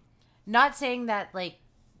 So, Right. Not saying that, like,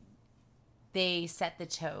 they set the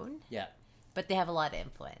tone. Yeah. But they have a lot of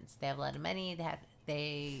influence. They have a lot of money.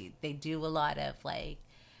 They do a lot of, like,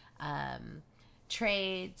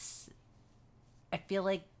 trades. I feel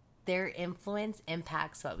like their influence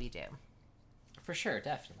impacts what we do. For sure,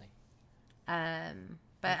 definitely.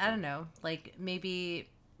 But I don't know. Like, maybe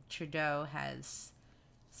Trudeau has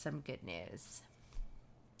some good news.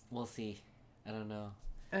 We'll see. I don't know.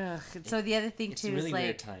 Ugh. So the other thing It's too really is like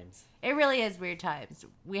weird times. it really is weird times.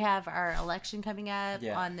 We have our election coming up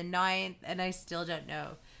Yeah. on the 9th, and I still don't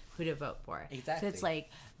know who to vote for. Exactly. So it's like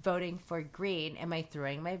voting for Green. Am I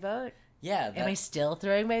throwing my vote? Yeah. Am I still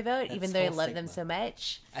throwing my vote, that's even though I whole love them stigma. so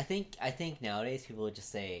much? I think nowadays people would just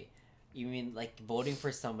say, you mean like voting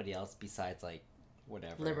for somebody else besides like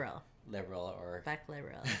whatever Liberal. or Back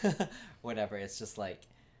liberal. whatever. It's just like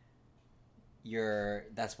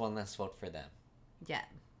that's one less vote for them. Yeah.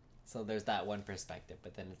 So there's that one perspective,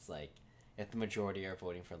 but then it's like if the majority are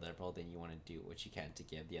voting for Liberal, then you want to do what you can to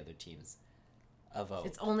give the other teams a vote.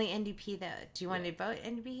 It's only NDP though. Do you want Yeah. to vote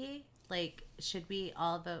NDP? Like, should we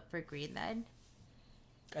all vote for Green then?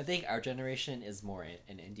 I think our generation is more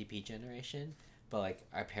an NDP generation, but like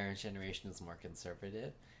our parents' generation is more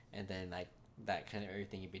conservative, and then like that kind of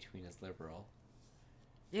everything in between is liberal.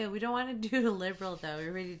 Yeah, we don't want to do liberal though. We've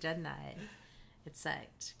already done that. It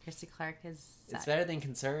sucked. Christy Clark has sucked. It's better than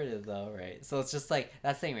conservative though, right? So it's just like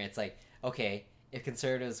that thing, right? It's like, okay, if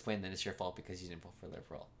conservatives win, then it's your fault because you didn't vote for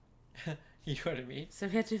liberal. You know what I mean? So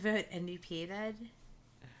we have to vote NDP then?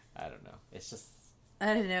 I don't know. It's just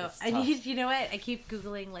I don't know. It's I tough. need, you know what? I keep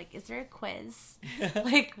Googling, like, is there a quiz?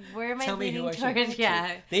 Like, where am I tell me leaning who I should towards? vote to.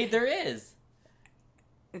 Yeah. There is.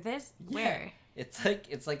 This? Yeah. Where? It's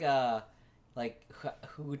like a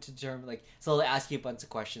who to determine like so they ask you a bunch of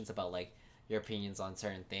questions about like your opinions on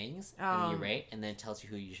certain things and then you rate and then it tells you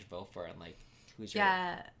who you should vote for and like who's your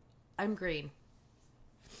Yeah. I'm green.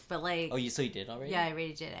 But, like, Oh, so you did already? yeah, I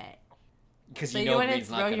already did it. Because So you you know want to Green's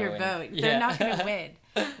not throw gonna your win. vote. Yeah. They're not going to win.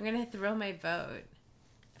 I'm going to throw my vote.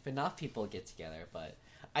 If enough people get together, but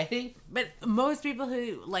I think But most people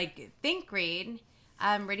who, like, think green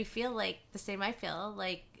already feel like the same I feel.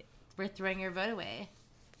 Like, we're throwing your vote away.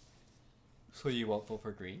 so you won't vote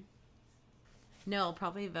for Green? No, I'll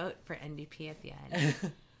probably vote for NDP at the end.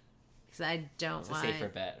 Because I don't It's a want... safer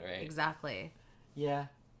bet, right? Exactly. Yeah.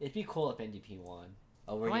 It'd be cool if NDP won.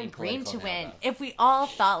 Oh, we're I getting want green to political now, win. though. If we all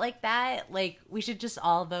thought like that, like, we should just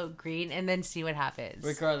all vote green and then see what happens.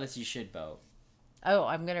 Regardless, you should vote. Oh,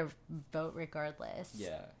 I'm going to vote regardless.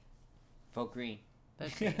 Yeah. Vote Green.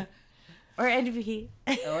 Vote green. Or NDP.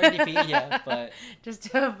 Or NDP, yeah, but Just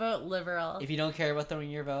to vote liberal. if you don't care about throwing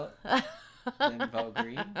your vote, then vote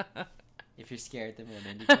Green. If you're scared, then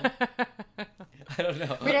vote NDP. I don't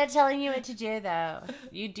know. We're not telling you what to do, though.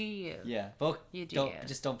 You do you. Yeah, vote. You do Don't you.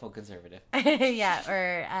 just don't vote conservative. Yeah,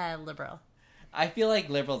 or liberal. I feel like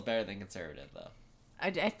liberal's better than conservative, though.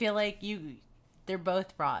 I feel like they're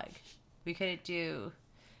both wrong. We couldn't do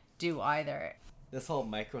either. This whole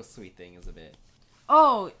micro suite thing is a bit.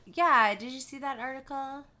 Oh, yeah. Did you see that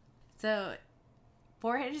article? So,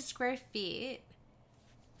 400 square feet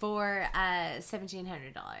for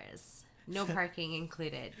 $1,700. No parking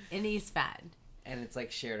included in East Van. And it's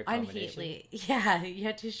like shared On accommodation. Heatley. Yeah, you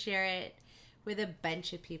have to share it with a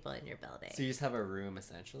bunch of people in your building. So you just have a room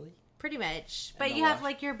essentially. Pretty much. And But the you have wash-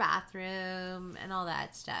 like your bathroom and all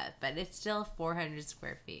that stuff. But it's still 400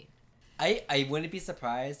 square feet. I wouldn't be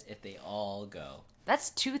surprised if they all go.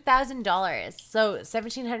 That's $2,000. So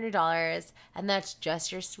 $1,700, and that's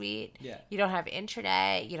just your suite. Yeah. You don't have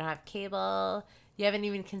internet. You don't have cable. You haven't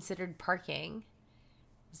even considered parking.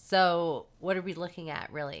 So what are we looking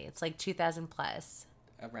at, really? It's like 2,000 plus.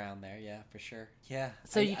 Around there, yeah, for sure. Yeah.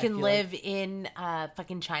 So you I can feel live in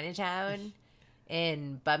fucking Chinatown,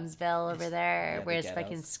 in Bumsville over there, Yeah, the where it's ghettos.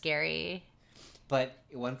 fucking scary. But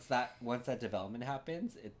once that development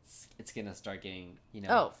happens, it's gonna start getting, you know.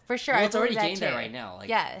 Oh, for sure. Well, I it's already believe that getting there too. right now. Like,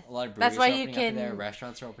 Yeah. a lot of That's breweries why are you opening up there. can-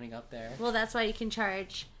 Restaurants are opening up there. Well, that's why you can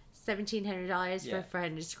charge $1,700 Yeah. for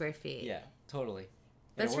 400 square feet. Yeah, totally.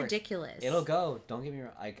 That's It'll work. ridiculous. It'll go. Don't get me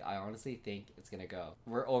wrong. I honestly think it's gonna go.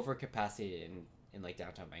 We're over capacity in like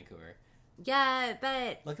downtown Vancouver. Yeah,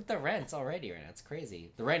 but Look at the rents already right now. It's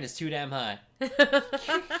crazy. The rent is too damn high.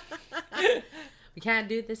 we can't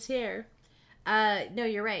do this here. No,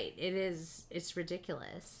 you're right. It's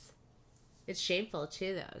ridiculous. It's shameful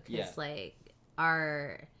too, though, because like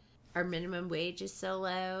our minimum wage is so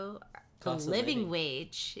low. The living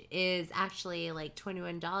wage is actually like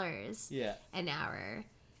 $21 an hour.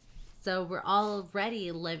 So we're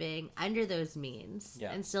already living under those means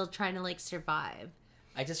and still trying to like survive.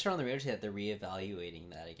 I just heard on the radio today that they're reevaluating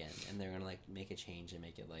that again, and they're gonna like make a change and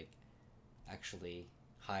make it like actually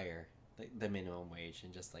higher, like the minimum wage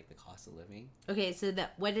and just like the cost of living. Okay, so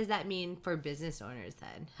what does that mean for business owners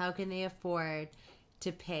then? How can they afford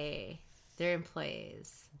to pay their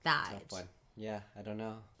employees that? Tough one. Yeah, I don't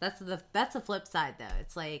know. That's the flip side though.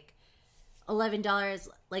 It's like $11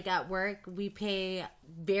 like at work we pay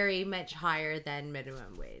very much higher than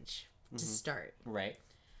minimum wage to start. Right.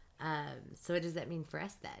 So what does that mean for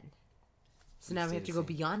us then? So now we have to go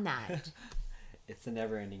beyond that. It's a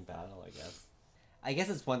never-ending battle, I guess. I guess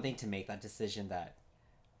it's one thing to make that decision that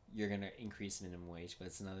you're going to increase minimum wage, but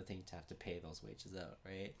it's another thing to have to pay those wages out,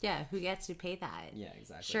 right? Yeah, who gets to pay that? Yeah,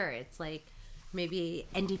 exactly. Sure, it's like maybe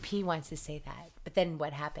NDP wants to say that, but then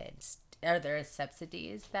what happens? Are there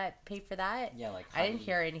subsidies that pay for that? Yeah, like I didn't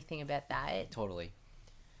hear anything about that. Totally.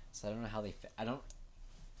 So I don't know how they. I don't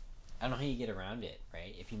know how you get around it,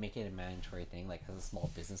 right? If you make it a mandatory thing, like as a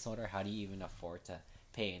small business owner, how do you even afford to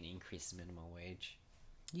pay an increased minimum wage?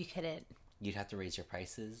 You couldn't. You'd have to raise your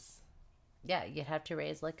prices. Yeah, you'd have to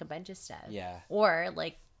raise like a bunch of stuff. Yeah. Or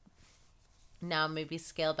like now maybe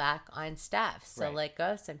scale back on staff. So let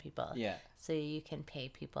go of some people. Yeah. So you can pay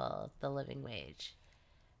people the living wage.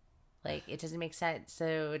 Like, it doesn't make sense.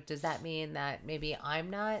 So does that mean that maybe I'm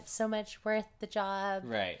not so much worth the job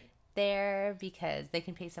there because they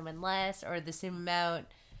can pay someone less or the same amount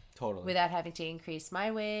without having to increase my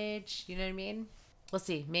wage? You know what I mean? We'll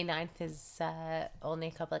see. May 9th is only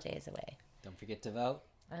a couple of days away. Don't forget to vote.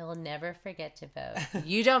 I will never forget to vote.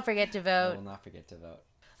 You don't forget to vote. I will not forget to vote.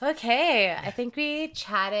 Okay. I think we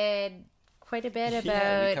chatted quite a bit about...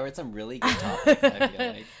 Yeah, we covered some really good topics, I feel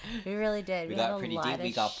like. We really did. We got pretty deep.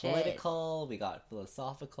 We got political. We got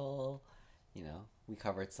philosophical. You know, we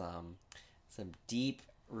covered some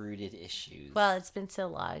deep-rooted issues. Well, it's been so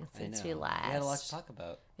long since we last. We had a lot to talk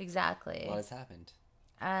about. Exactly. What has happened?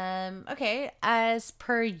 Okay. As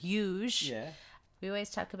per usual, we always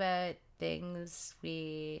talk about things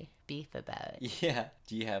we beef about. Yeah.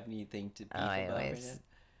 Do you have anything to beef about? I always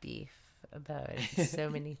beef about so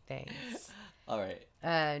many things. All right.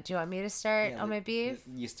 Do you want me to start on my beef?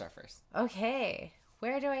 You start first. Okay.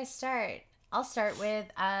 Where do I start? I'll start with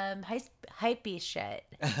hypebeast shit.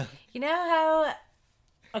 You know how...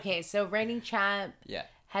 Okay, so Reigning Champ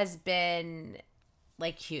has been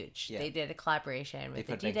like huge. Yeah. They did a collaboration with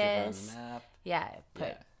Adidas. Vancouver on the map. Yeah,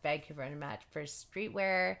 put Vancouver on the map for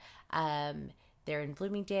streetwear. They're in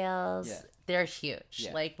Bloomingdale's. Yeah. They're huge.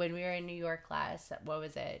 Yeah. Like when we were in New York last, what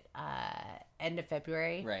was it? End of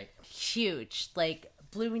February. Right. Huge. Like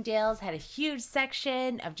Bloomingdale's had a huge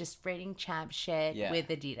section of just Reigning Champ shit with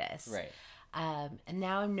Adidas. Right. And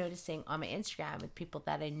now I'm noticing on my Instagram with people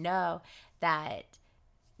that I know that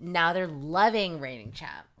now they're loving Reigning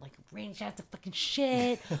Champ. Like, Reigning Champ's a fucking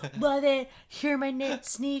shit. Love it. Here are my knit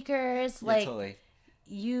sneakers. Like, totally.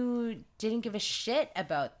 You didn't give a shit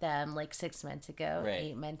about them like 6 months ago,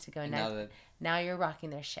 8 months ago. Now you're rocking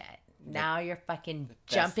their shit. Now you're fucking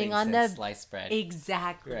jumping on the sliced bread.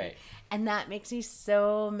 Exactly. Right. And that makes me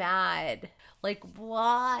so mad. Like,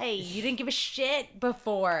 why? You didn't give a shit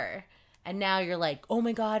before. And now you're like, oh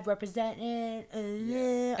my God, represent it.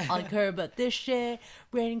 I don't care about this shit.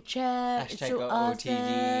 Reigning Champ. Hashtag it's so awesome.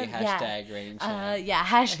 OTD. Hashtag Reigning Champ.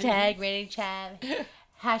 Hashtag Reigning Champ.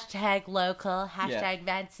 Hashtag local. Hashtag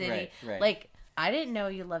Van City. Right. Like, I didn't know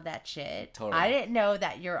you love that shit. Totally. I didn't know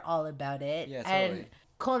that you're all about it. Yeah, totally. And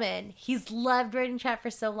Coleman, he's loved Reigning Champ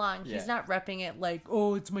for so long. Yeah. He's not repping it like,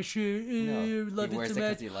 oh, it's my shit. No, love he it wears so it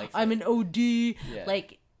much. 'cause he likes I'm it. an OD. Yeah.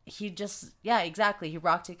 Like, he just, exactly. He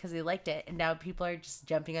rocked it because he liked it. And now people are just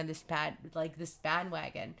jumping on this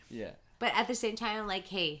bandwagon. Yeah. But at the same time, I'm like,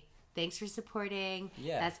 hey, thanks for supporting.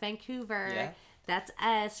 Yeah. That's Vancouver. Yeah. That's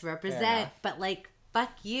us. Represent. But like,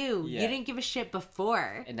 fuck you. Yeah. You didn't give a shit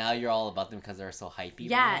before. And now you're all about them because they're so hypey.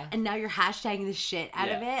 Yeah. Right now. And now you're hashtagging the shit out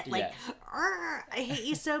of it. Like, I hate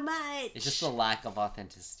you so much. It's just a lack of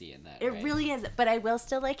authenticity in that. It really is. But I will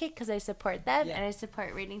still like it because I support them. And I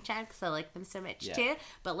support Reigning Champ because I like them so much too.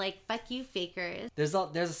 But like, fuck you, fakers. There's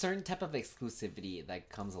a certain type of exclusivity that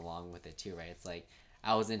comes along with it too, right? It's like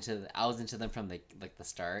I was into them from the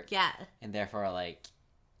start. Yeah. And therefore, like,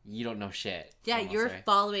 you don't know shit. Yeah, almost, you're right?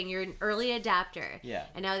 following. You're an early adapter. Yeah.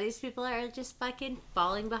 And now these people are just fucking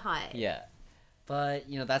falling behind. Yeah. But,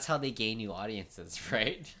 that's how they gain new audiences,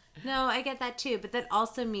 right? No, I get that too. But that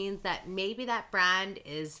also means that maybe that brand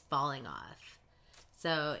is falling off.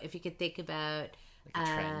 So if you could think about... Like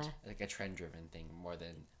a trend. Like a trend-driven thing more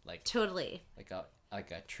than, like... Totally.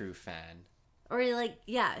 Like a true fan. Or, like,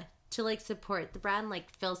 yeah, to, like, support the brand. Like,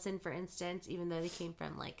 Filson, for instance, even though they came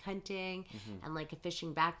from, like, hunting and, like, a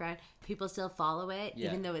fishing background, people still follow it. Yeah.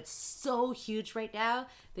 Even though it's so huge right now,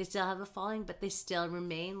 they still have a following, but they still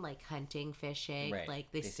remain, like, hunting, fishing. Right.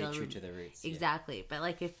 Like, they still... stay true to their roots. Exactly. Yeah. But,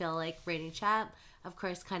 like, I feel like Raining Chap, of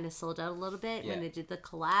course, kind of sold out a little bit when Yeah. they did the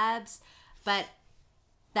collabs. But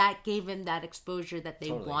that gave them that exposure that they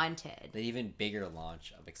Totally. wanted. The even bigger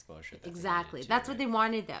launch of exposure. That Exactly. They needed That's to, what right? they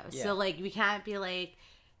wanted, though. Yeah. So, like, we can't be, like,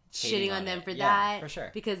 Hating shitting on on them it. for Yeah, that. for sure.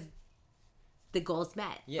 Because the goal's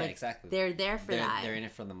met. Yeah, Like, exactly. They're there for that. They're in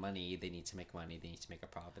it for the money. They need to make money. They need to make a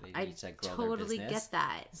profit. They I need to grow totally their business. get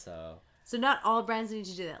that. So, not all brands need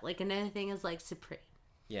to do that. Like, another thing is, like, Supreme.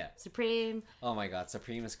 yeah. Supreme, Oh my god,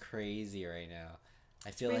 Supreme is crazy right now. I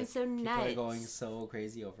feel Supreme's like so people nuts. are going so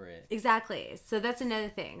crazy over it. exactly. So that's another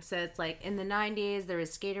thing. So it's like in the 90s, there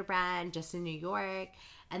was Skater Brand just in New York.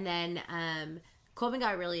 And then Coleman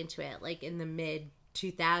got really into it, like in the mid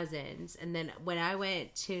 2000s. And then when I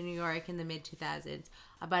went to New York in the mid 2000s,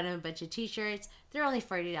 I bought him a bunch of t-shirts. They're only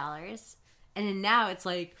 $40. And then now it's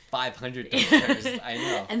like $500. I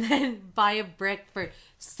know. And then buy a brick for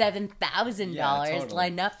 $7,000. Yeah, totally.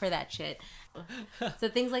 Line up for that shit. So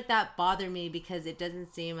things like that bother me because it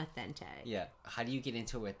doesn't seem authentic. Yeah. How do you get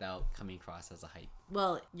into it without coming across as a hype?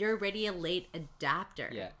 Well, you're already a late adapter.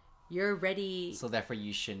 Yeah. You're ready. So therefore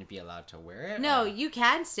you shouldn't be allowed to wear it? No, or- you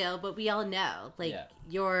can still, but we all know. Like, Yeah.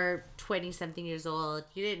 you're 20-something years old.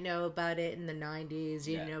 You didn't know about it in the 90s.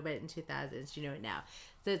 You didn't Yeah. know about it in 2000s. You know it now.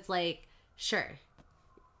 So it's like, sure,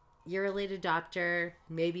 you're a late adopter.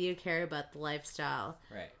 Maybe you care about the lifestyle.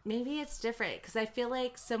 Right. Maybe it's different. Because I feel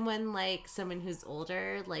like someone who's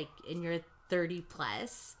older, like in your 30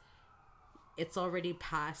 plus, it's already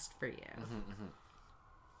past for you.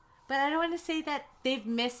 But I don't want to say that they've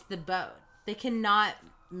missed the boat. They cannot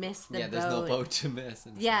miss the boat. Yeah, there's no boat to miss.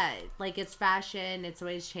 And Yeah, like it's fashion. It's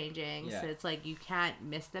always changing. Yeah. So it's like you can't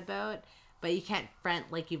miss the boat, but you can't front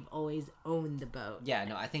like you've always owned the boat. Yeah,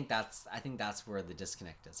 no, I think that's where the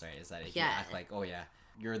disconnect is, right? Is that if you Yeah. act like, oh yeah,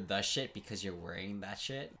 you're the shit because you're wearing that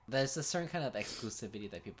shit. There's a certain kind of exclusivity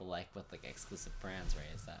that people like with like exclusive brands, right?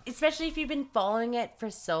 Is that Especially if you've been following it for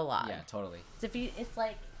so long. yeah, totally. So it's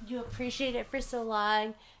like you appreciate it for so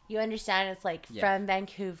long. You understand it's like Yeah. from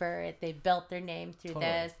Vancouver. They built their name through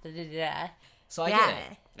Totally. this. So I Yeah.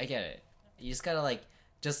 get it. I get it. You just gotta like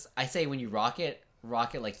I say when you rock it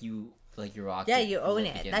like you rock Yeah, it you from own the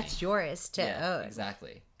it. beginning. That's yours to yeah, own.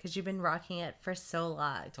 exactly. Because you've been rocking it for so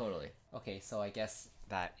long. Totally. Okay, so I guess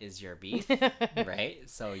that is your beef, right?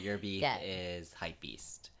 So your beef Yeah. is hype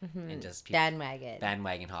beast and just people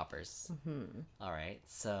Bandwagon. hoppers. All right.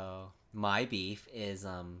 So my beef is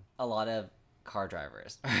a lot of car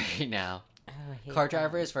drivers right now. Oh, I hate Car that.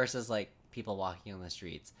 drivers versus like people walking on the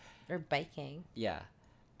streets. Or biking. Yeah.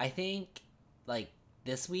 I think like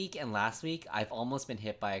this week and last week I've almost been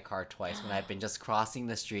hit by a car twice when I've been just crossing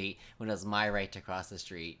the street when it was my right to cross the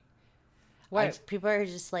street. What? People are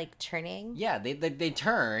just like turning? Yeah, they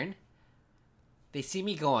turn, they see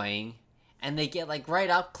me going, and they get like right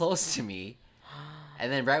up close to me,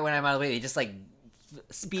 and then right when I'm out of the way, they just like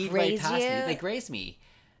speed right Graze past me. you? They graze me.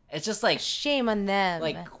 It's just like Shame on them.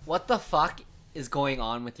 like what the fuck is going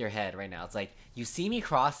on with your head right now? It's like you see me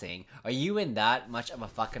crossing. Are you in that much of a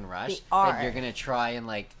fucking rush They are. that you're gonna try and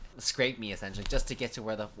like scrape me essentially just to get to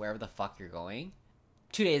wherever the fuck you're going?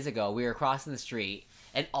 2 days ago, we were crossing the street,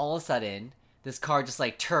 and all of a sudden, this car just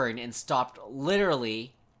like turned and stopped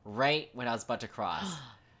literally right when I was about to cross.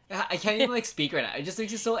 I can't even like speak right now. It just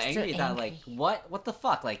makes me so angry that like what the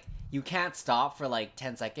fuck? Like you can't stop for like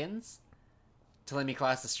 10 seconds to let me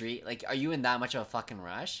cross the street? Like are you in that much of a fucking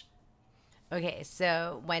rush? Okay,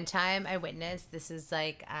 so one time I witnessed, this is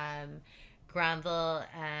like Granville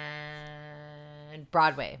and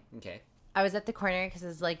Broadway. Okay. I was at the corner because I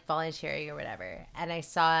was like volunteering or whatever, and I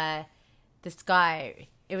saw this guy.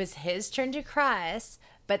 It was his turn to cross,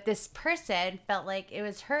 but this person felt like it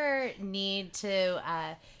was her need to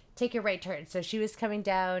take a right turn. So she was coming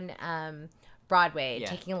down Broadway, Yeah.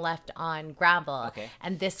 taking a left on Granville, Okay.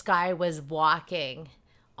 and this guy was walking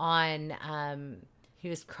on He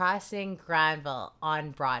was crossing Granville on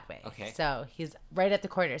Broadway. Okay. So he's right at the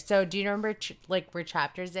corner. So do you remember where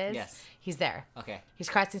Chapters is? Yes. He's there. Okay. He's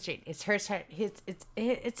crossing the street. It's her turn.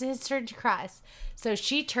 It's his turn to cross. So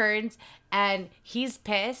she turns and he's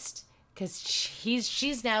pissed because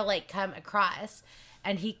she's now like come across,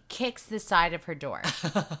 and he kicks the side of her door.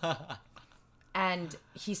 And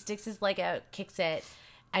he sticks his leg out, kicks it.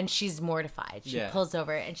 And she's mortified. She pulls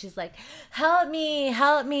over and she's like, help me,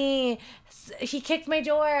 help me. He kicked my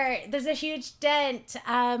door. There's a huge dent.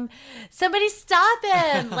 Somebody stop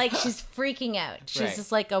him. Like, she's freaking out. She's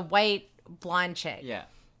just like a white blonde chick. Yeah.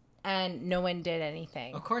 And no one did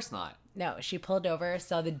anything. Of course not. No, she pulled over,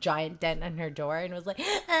 saw the giant dent on her door and was like,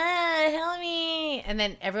 help me. And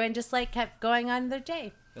then everyone just like kept going on their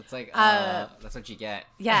day. That's like, that's what you get.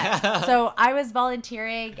 Yeah. So I was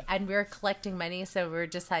volunteering and we were collecting money. So we were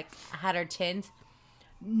just like, had our tins.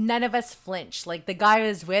 None of us flinched. Like the guy I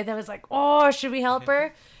was with, I was like, oh, should we help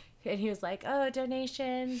her? And he was like, oh,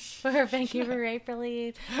 donations for Vancouver Rape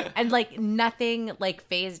Relief. And like nothing like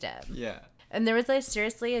fazed him. Yeah. And there was like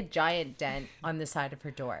seriously a giant dent on the side of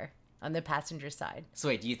her door, on the passenger side. So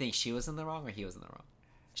wait, do you think she was in the wrong or he was in the wrong?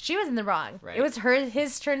 She was in the wrong. Right. It was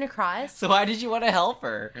his turn to cross. So why did you want to help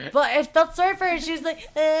her? But I felt sorry for her. She was like,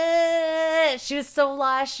 she was so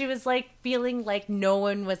lost. She was like feeling like no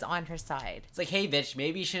one was on her side. It's like, hey, bitch,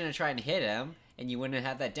 maybe you shouldn't have tried to hit him and you wouldn't have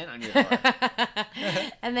had that dent on your door.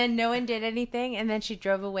 And then no one did anything. And then she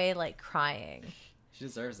drove away like crying. She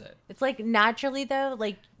deserves it. It's like naturally though,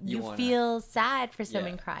 like you wanna... feel sad for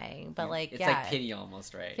someone crying, but like, it's yeah. like pity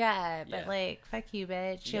almost, right? Yeah, but like, fuck you,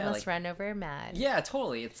 bitch. She almost like, ran over a man. Yeah,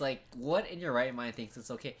 totally. It's like, what in your right mind thinks it's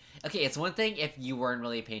okay? Okay, it's one thing if you weren't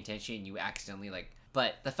really paying attention and you accidentally like,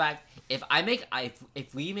 but the fact, if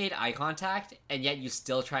we made eye contact and yet you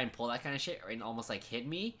still try and pull that kind of shit and almost like hit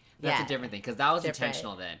me, that's a different thing. Because that was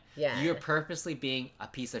intentional then. Yeah. You're purposely being a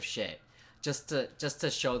piece of shit just to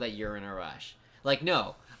show that you're in a rush. Like,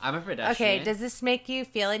 no, I'm a pedestrian. Okay, does this make you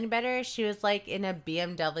feel any better? She was like in a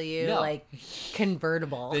BMW, like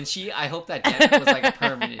convertible. Then I hope that dent was like a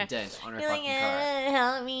permanent dent on her fucking car.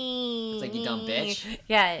 Help me. It's like, you dumb bitch.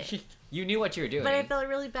 Yeah. You knew what you were doing. But I felt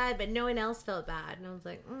really bad, but no one else felt bad. And I was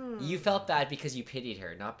like, You felt bad because you pitied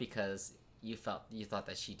her, not because you thought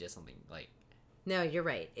that she did something like... No, you're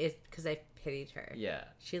right. It's because I pitied her. Yeah.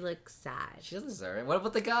 She looks sad. She doesn't deserve it. What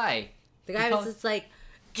about the guy? The guy was just like...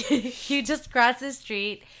 He just crossed the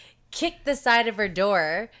street, kicked the side of her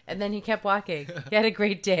door, and then he kept walking. He had a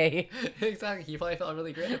great day. Exactly. He probably felt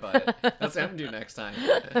really great about it. That's what I'm going to do next time.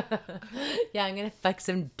 Yeah, I'm going to fuck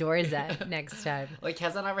some doors up next time. Like,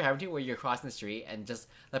 has that ever happened to you where you're crossing the street and just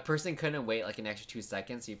the person couldn't wait like an extra 2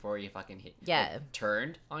 seconds before you fucking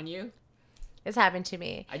turned on you? It's happened to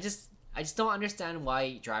me. I just don't understand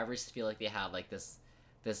why drivers feel like they have like this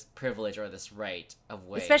privilege or this right of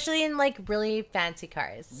way. Especially in like really fancy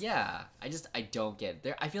cars. Yeah. I don't get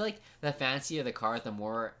it. I feel like the fancier the car, the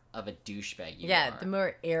more of a douchebag you are. Yeah, the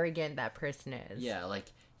more arrogant that person is. Yeah, like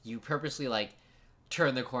you purposely like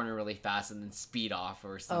turn the corner really fast and then speed off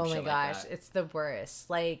or some shit like that. Oh my gosh, it's the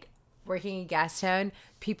worst. Like working in Gastown,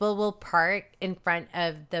 people will park in front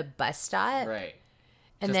of the bus stop. Right.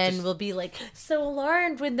 And then we'll be like so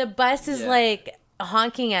alarmed when the bus is like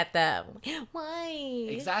honking at them. Why?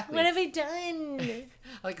 Exactly. What have I done?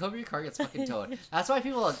 Like, hope your car gets fucking towed. That's why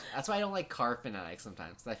I don't like car fanatics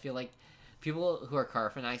sometimes. 'Cause I feel like people who are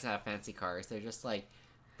car fanatics and have fancy cars, they're just like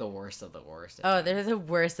the worst of the worst. Oh, they're the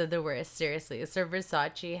worst of the worst. Seriously. So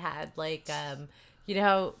Versace had like, you know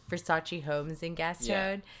how Versace Homes in Gastown?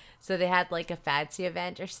 Yeah. So they had like a fancy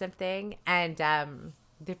event or something, and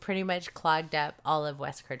they pretty much clogged up all of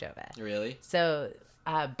West Cordova. Really? So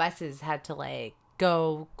buses had to like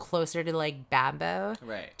go closer to like Bambo,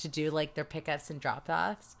 right, to do like their pickups and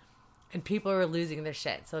drop-offs, and people were losing their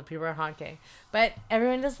shit, so people were honking, but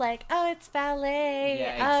everyone was like, oh, it's valet.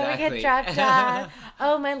 Yeah, exactly. Oh, we get dropped off.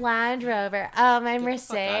 Oh, my Land Rover. Oh, my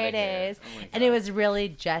Mercedes. Oh, and it was really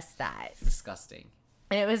just that. It's disgusting.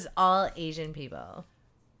 And it was all Asian people.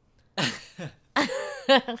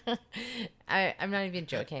 I'm not even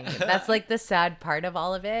joking. That's like the sad part of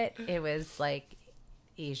all of it. It was like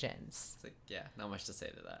Asians. It's like, yeah, not much to say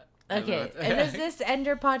to that. Okay, and does this end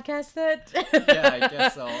your podcast then? Yeah, I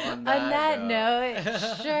guess so. On that note,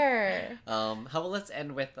 sure. How about let's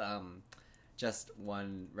end with just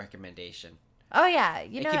one recommendation. Oh yeah,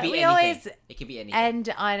 you know we always it could be anything.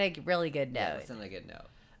 End on a really good note. Yeah, let's end on a good note.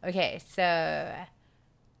 Okay, so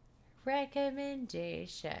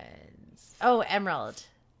recommendations. Oh, Emerald.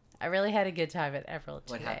 I really had a good time at Emerald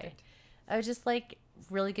today. What happened? Oh, just like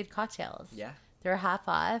really good cocktails. Yeah. They're half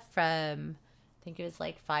off from, I think it was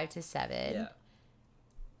like 5 to 7. Yeah.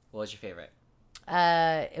 What was your favorite?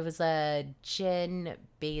 It was a gin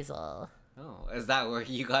basil. Oh, is that where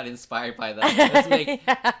you got inspired by that? Let's make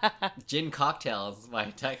gin cocktails by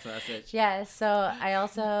text message. Yeah, so I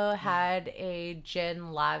also had a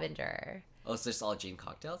gin lavender. Oh, so it's all gin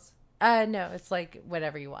cocktails? No, it's like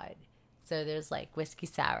whatever you want. So there's like whiskey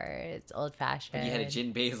sour, it's old fashioned. You had a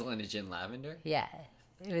gin basil and a gin lavender? Yeah.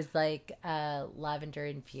 It was like lavender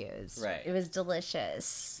infused. Right. It was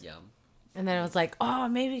delicious. Yum. And then I was like, oh,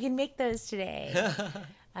 maybe we can make those today.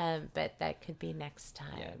 But that could be next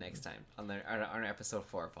time. Yeah, next time on our episode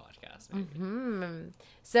 4 podcast. Maybe.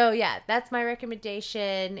 So yeah, that's my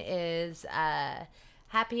recommendation is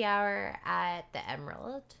happy hour at the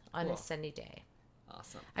Emerald on a sunny day.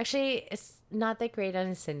 Awesome. Actually, it's not that great on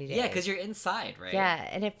a sunny day. Yeah, because you're inside, right? Yeah,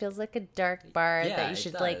 and it feels like a dark bar Yeah, that you it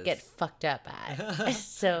should does. like get fucked up at.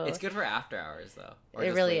 So it's good for after hours though. Or it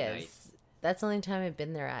just really late is. night. That's the only time I've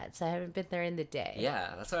been there at. So I haven't been there in the day.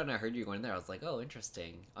 Yeah, that's why when I heard you going there, I was like, oh,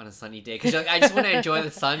 interesting. On a sunny day. Because I just want to enjoy the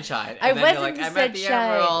sunshine. I And then was you're in like, the I'm at the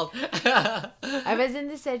sunshine. Emerald. I was in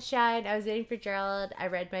the sunshine. I was waiting for Gerald. I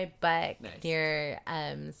read my book Nice. near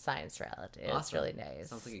Science Route. It was Awesome. really nice.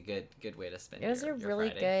 Sounds like a good way to spend It was your a really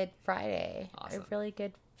Friday. good Friday. Awesome. A really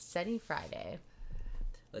good sunny Friday.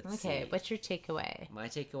 Let's Okay, see. what's your takeaway? My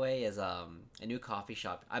takeaway is a new coffee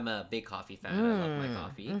shop. I'm a big coffee fan. I love my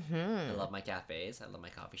coffee. I love my cafes. I love my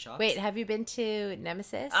coffee shops. Wait, have you been to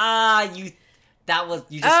Nemesis? you just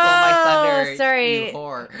stole my thunder. Sorry. You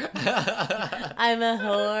whore. I'm a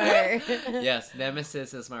whore. Yes,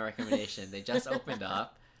 Nemesis is my recommendation. They just opened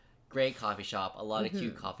up. Great coffee shop. A lot of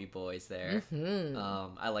cute coffee boys there.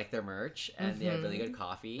 I like their merch, and they have really good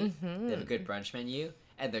coffee. They have a good brunch menu,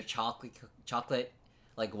 and their chocolate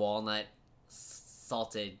like walnut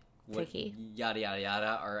salted Cookie. yada yada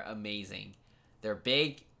yada are amazing. They're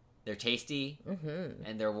big, they're tasty,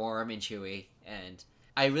 and they're warm and chewy. And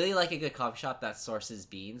I really like a good coffee shop that sources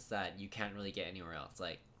beans that you can't really get anywhere else.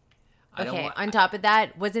 Like, I don't Okay, want. on top of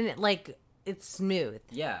that, wasn't it like it's smooth?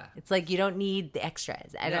 Yeah. It's like you don't need the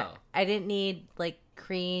extras. No. I didn't need like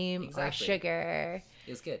cream or Exactly. sugar. It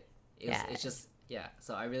was good. It's just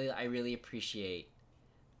So I really appreciate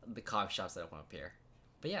the coffee shops that open up here.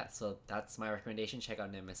 But yeah, so that's my recommendation. Check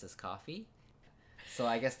out Nemesis Coffee. So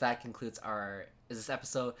I guess that concludes this is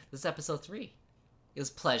episode 3. It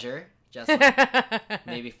was pleasure. Just like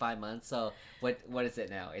maybe 5 months. So what is it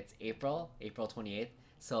now? It's April 28th.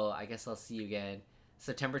 So I guess I'll see you again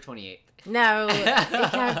September 28th. No,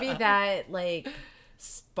 it can't be that like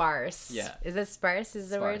sparse. Yeah. Is it sparse? Is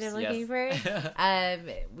the word I'm Sparse, looking yes.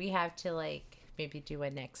 for? We have to like maybe do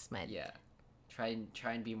one next month. Yeah. Try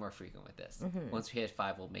and be more frequent with this. Once we hit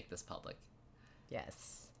 5, we'll make this public.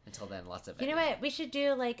 Yes. Until then, lots of You know editing. what? We should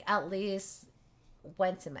do like at least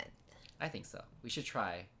once a month. I think so. We should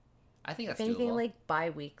try. I think If that's anything, doable. like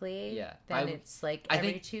bi-weekly. Yeah. Then it's like I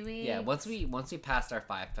every think- 2 weeks. Yeah, once we passed our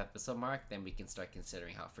 5 episode mark, then we can start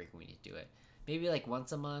considering how frequent we need to do it. Maybe like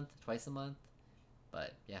once a month, twice a month.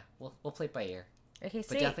 But yeah, we'll play it by ear. Okay, But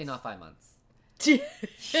sweet. definitely not 5 months.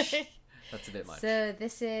 That's a bit much. So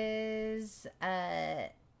this is our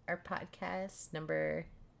podcast number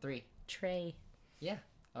 3. Trey. Yeah.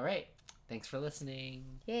 All right. Thanks for listening.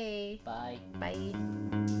 Yay. Bye. Bye.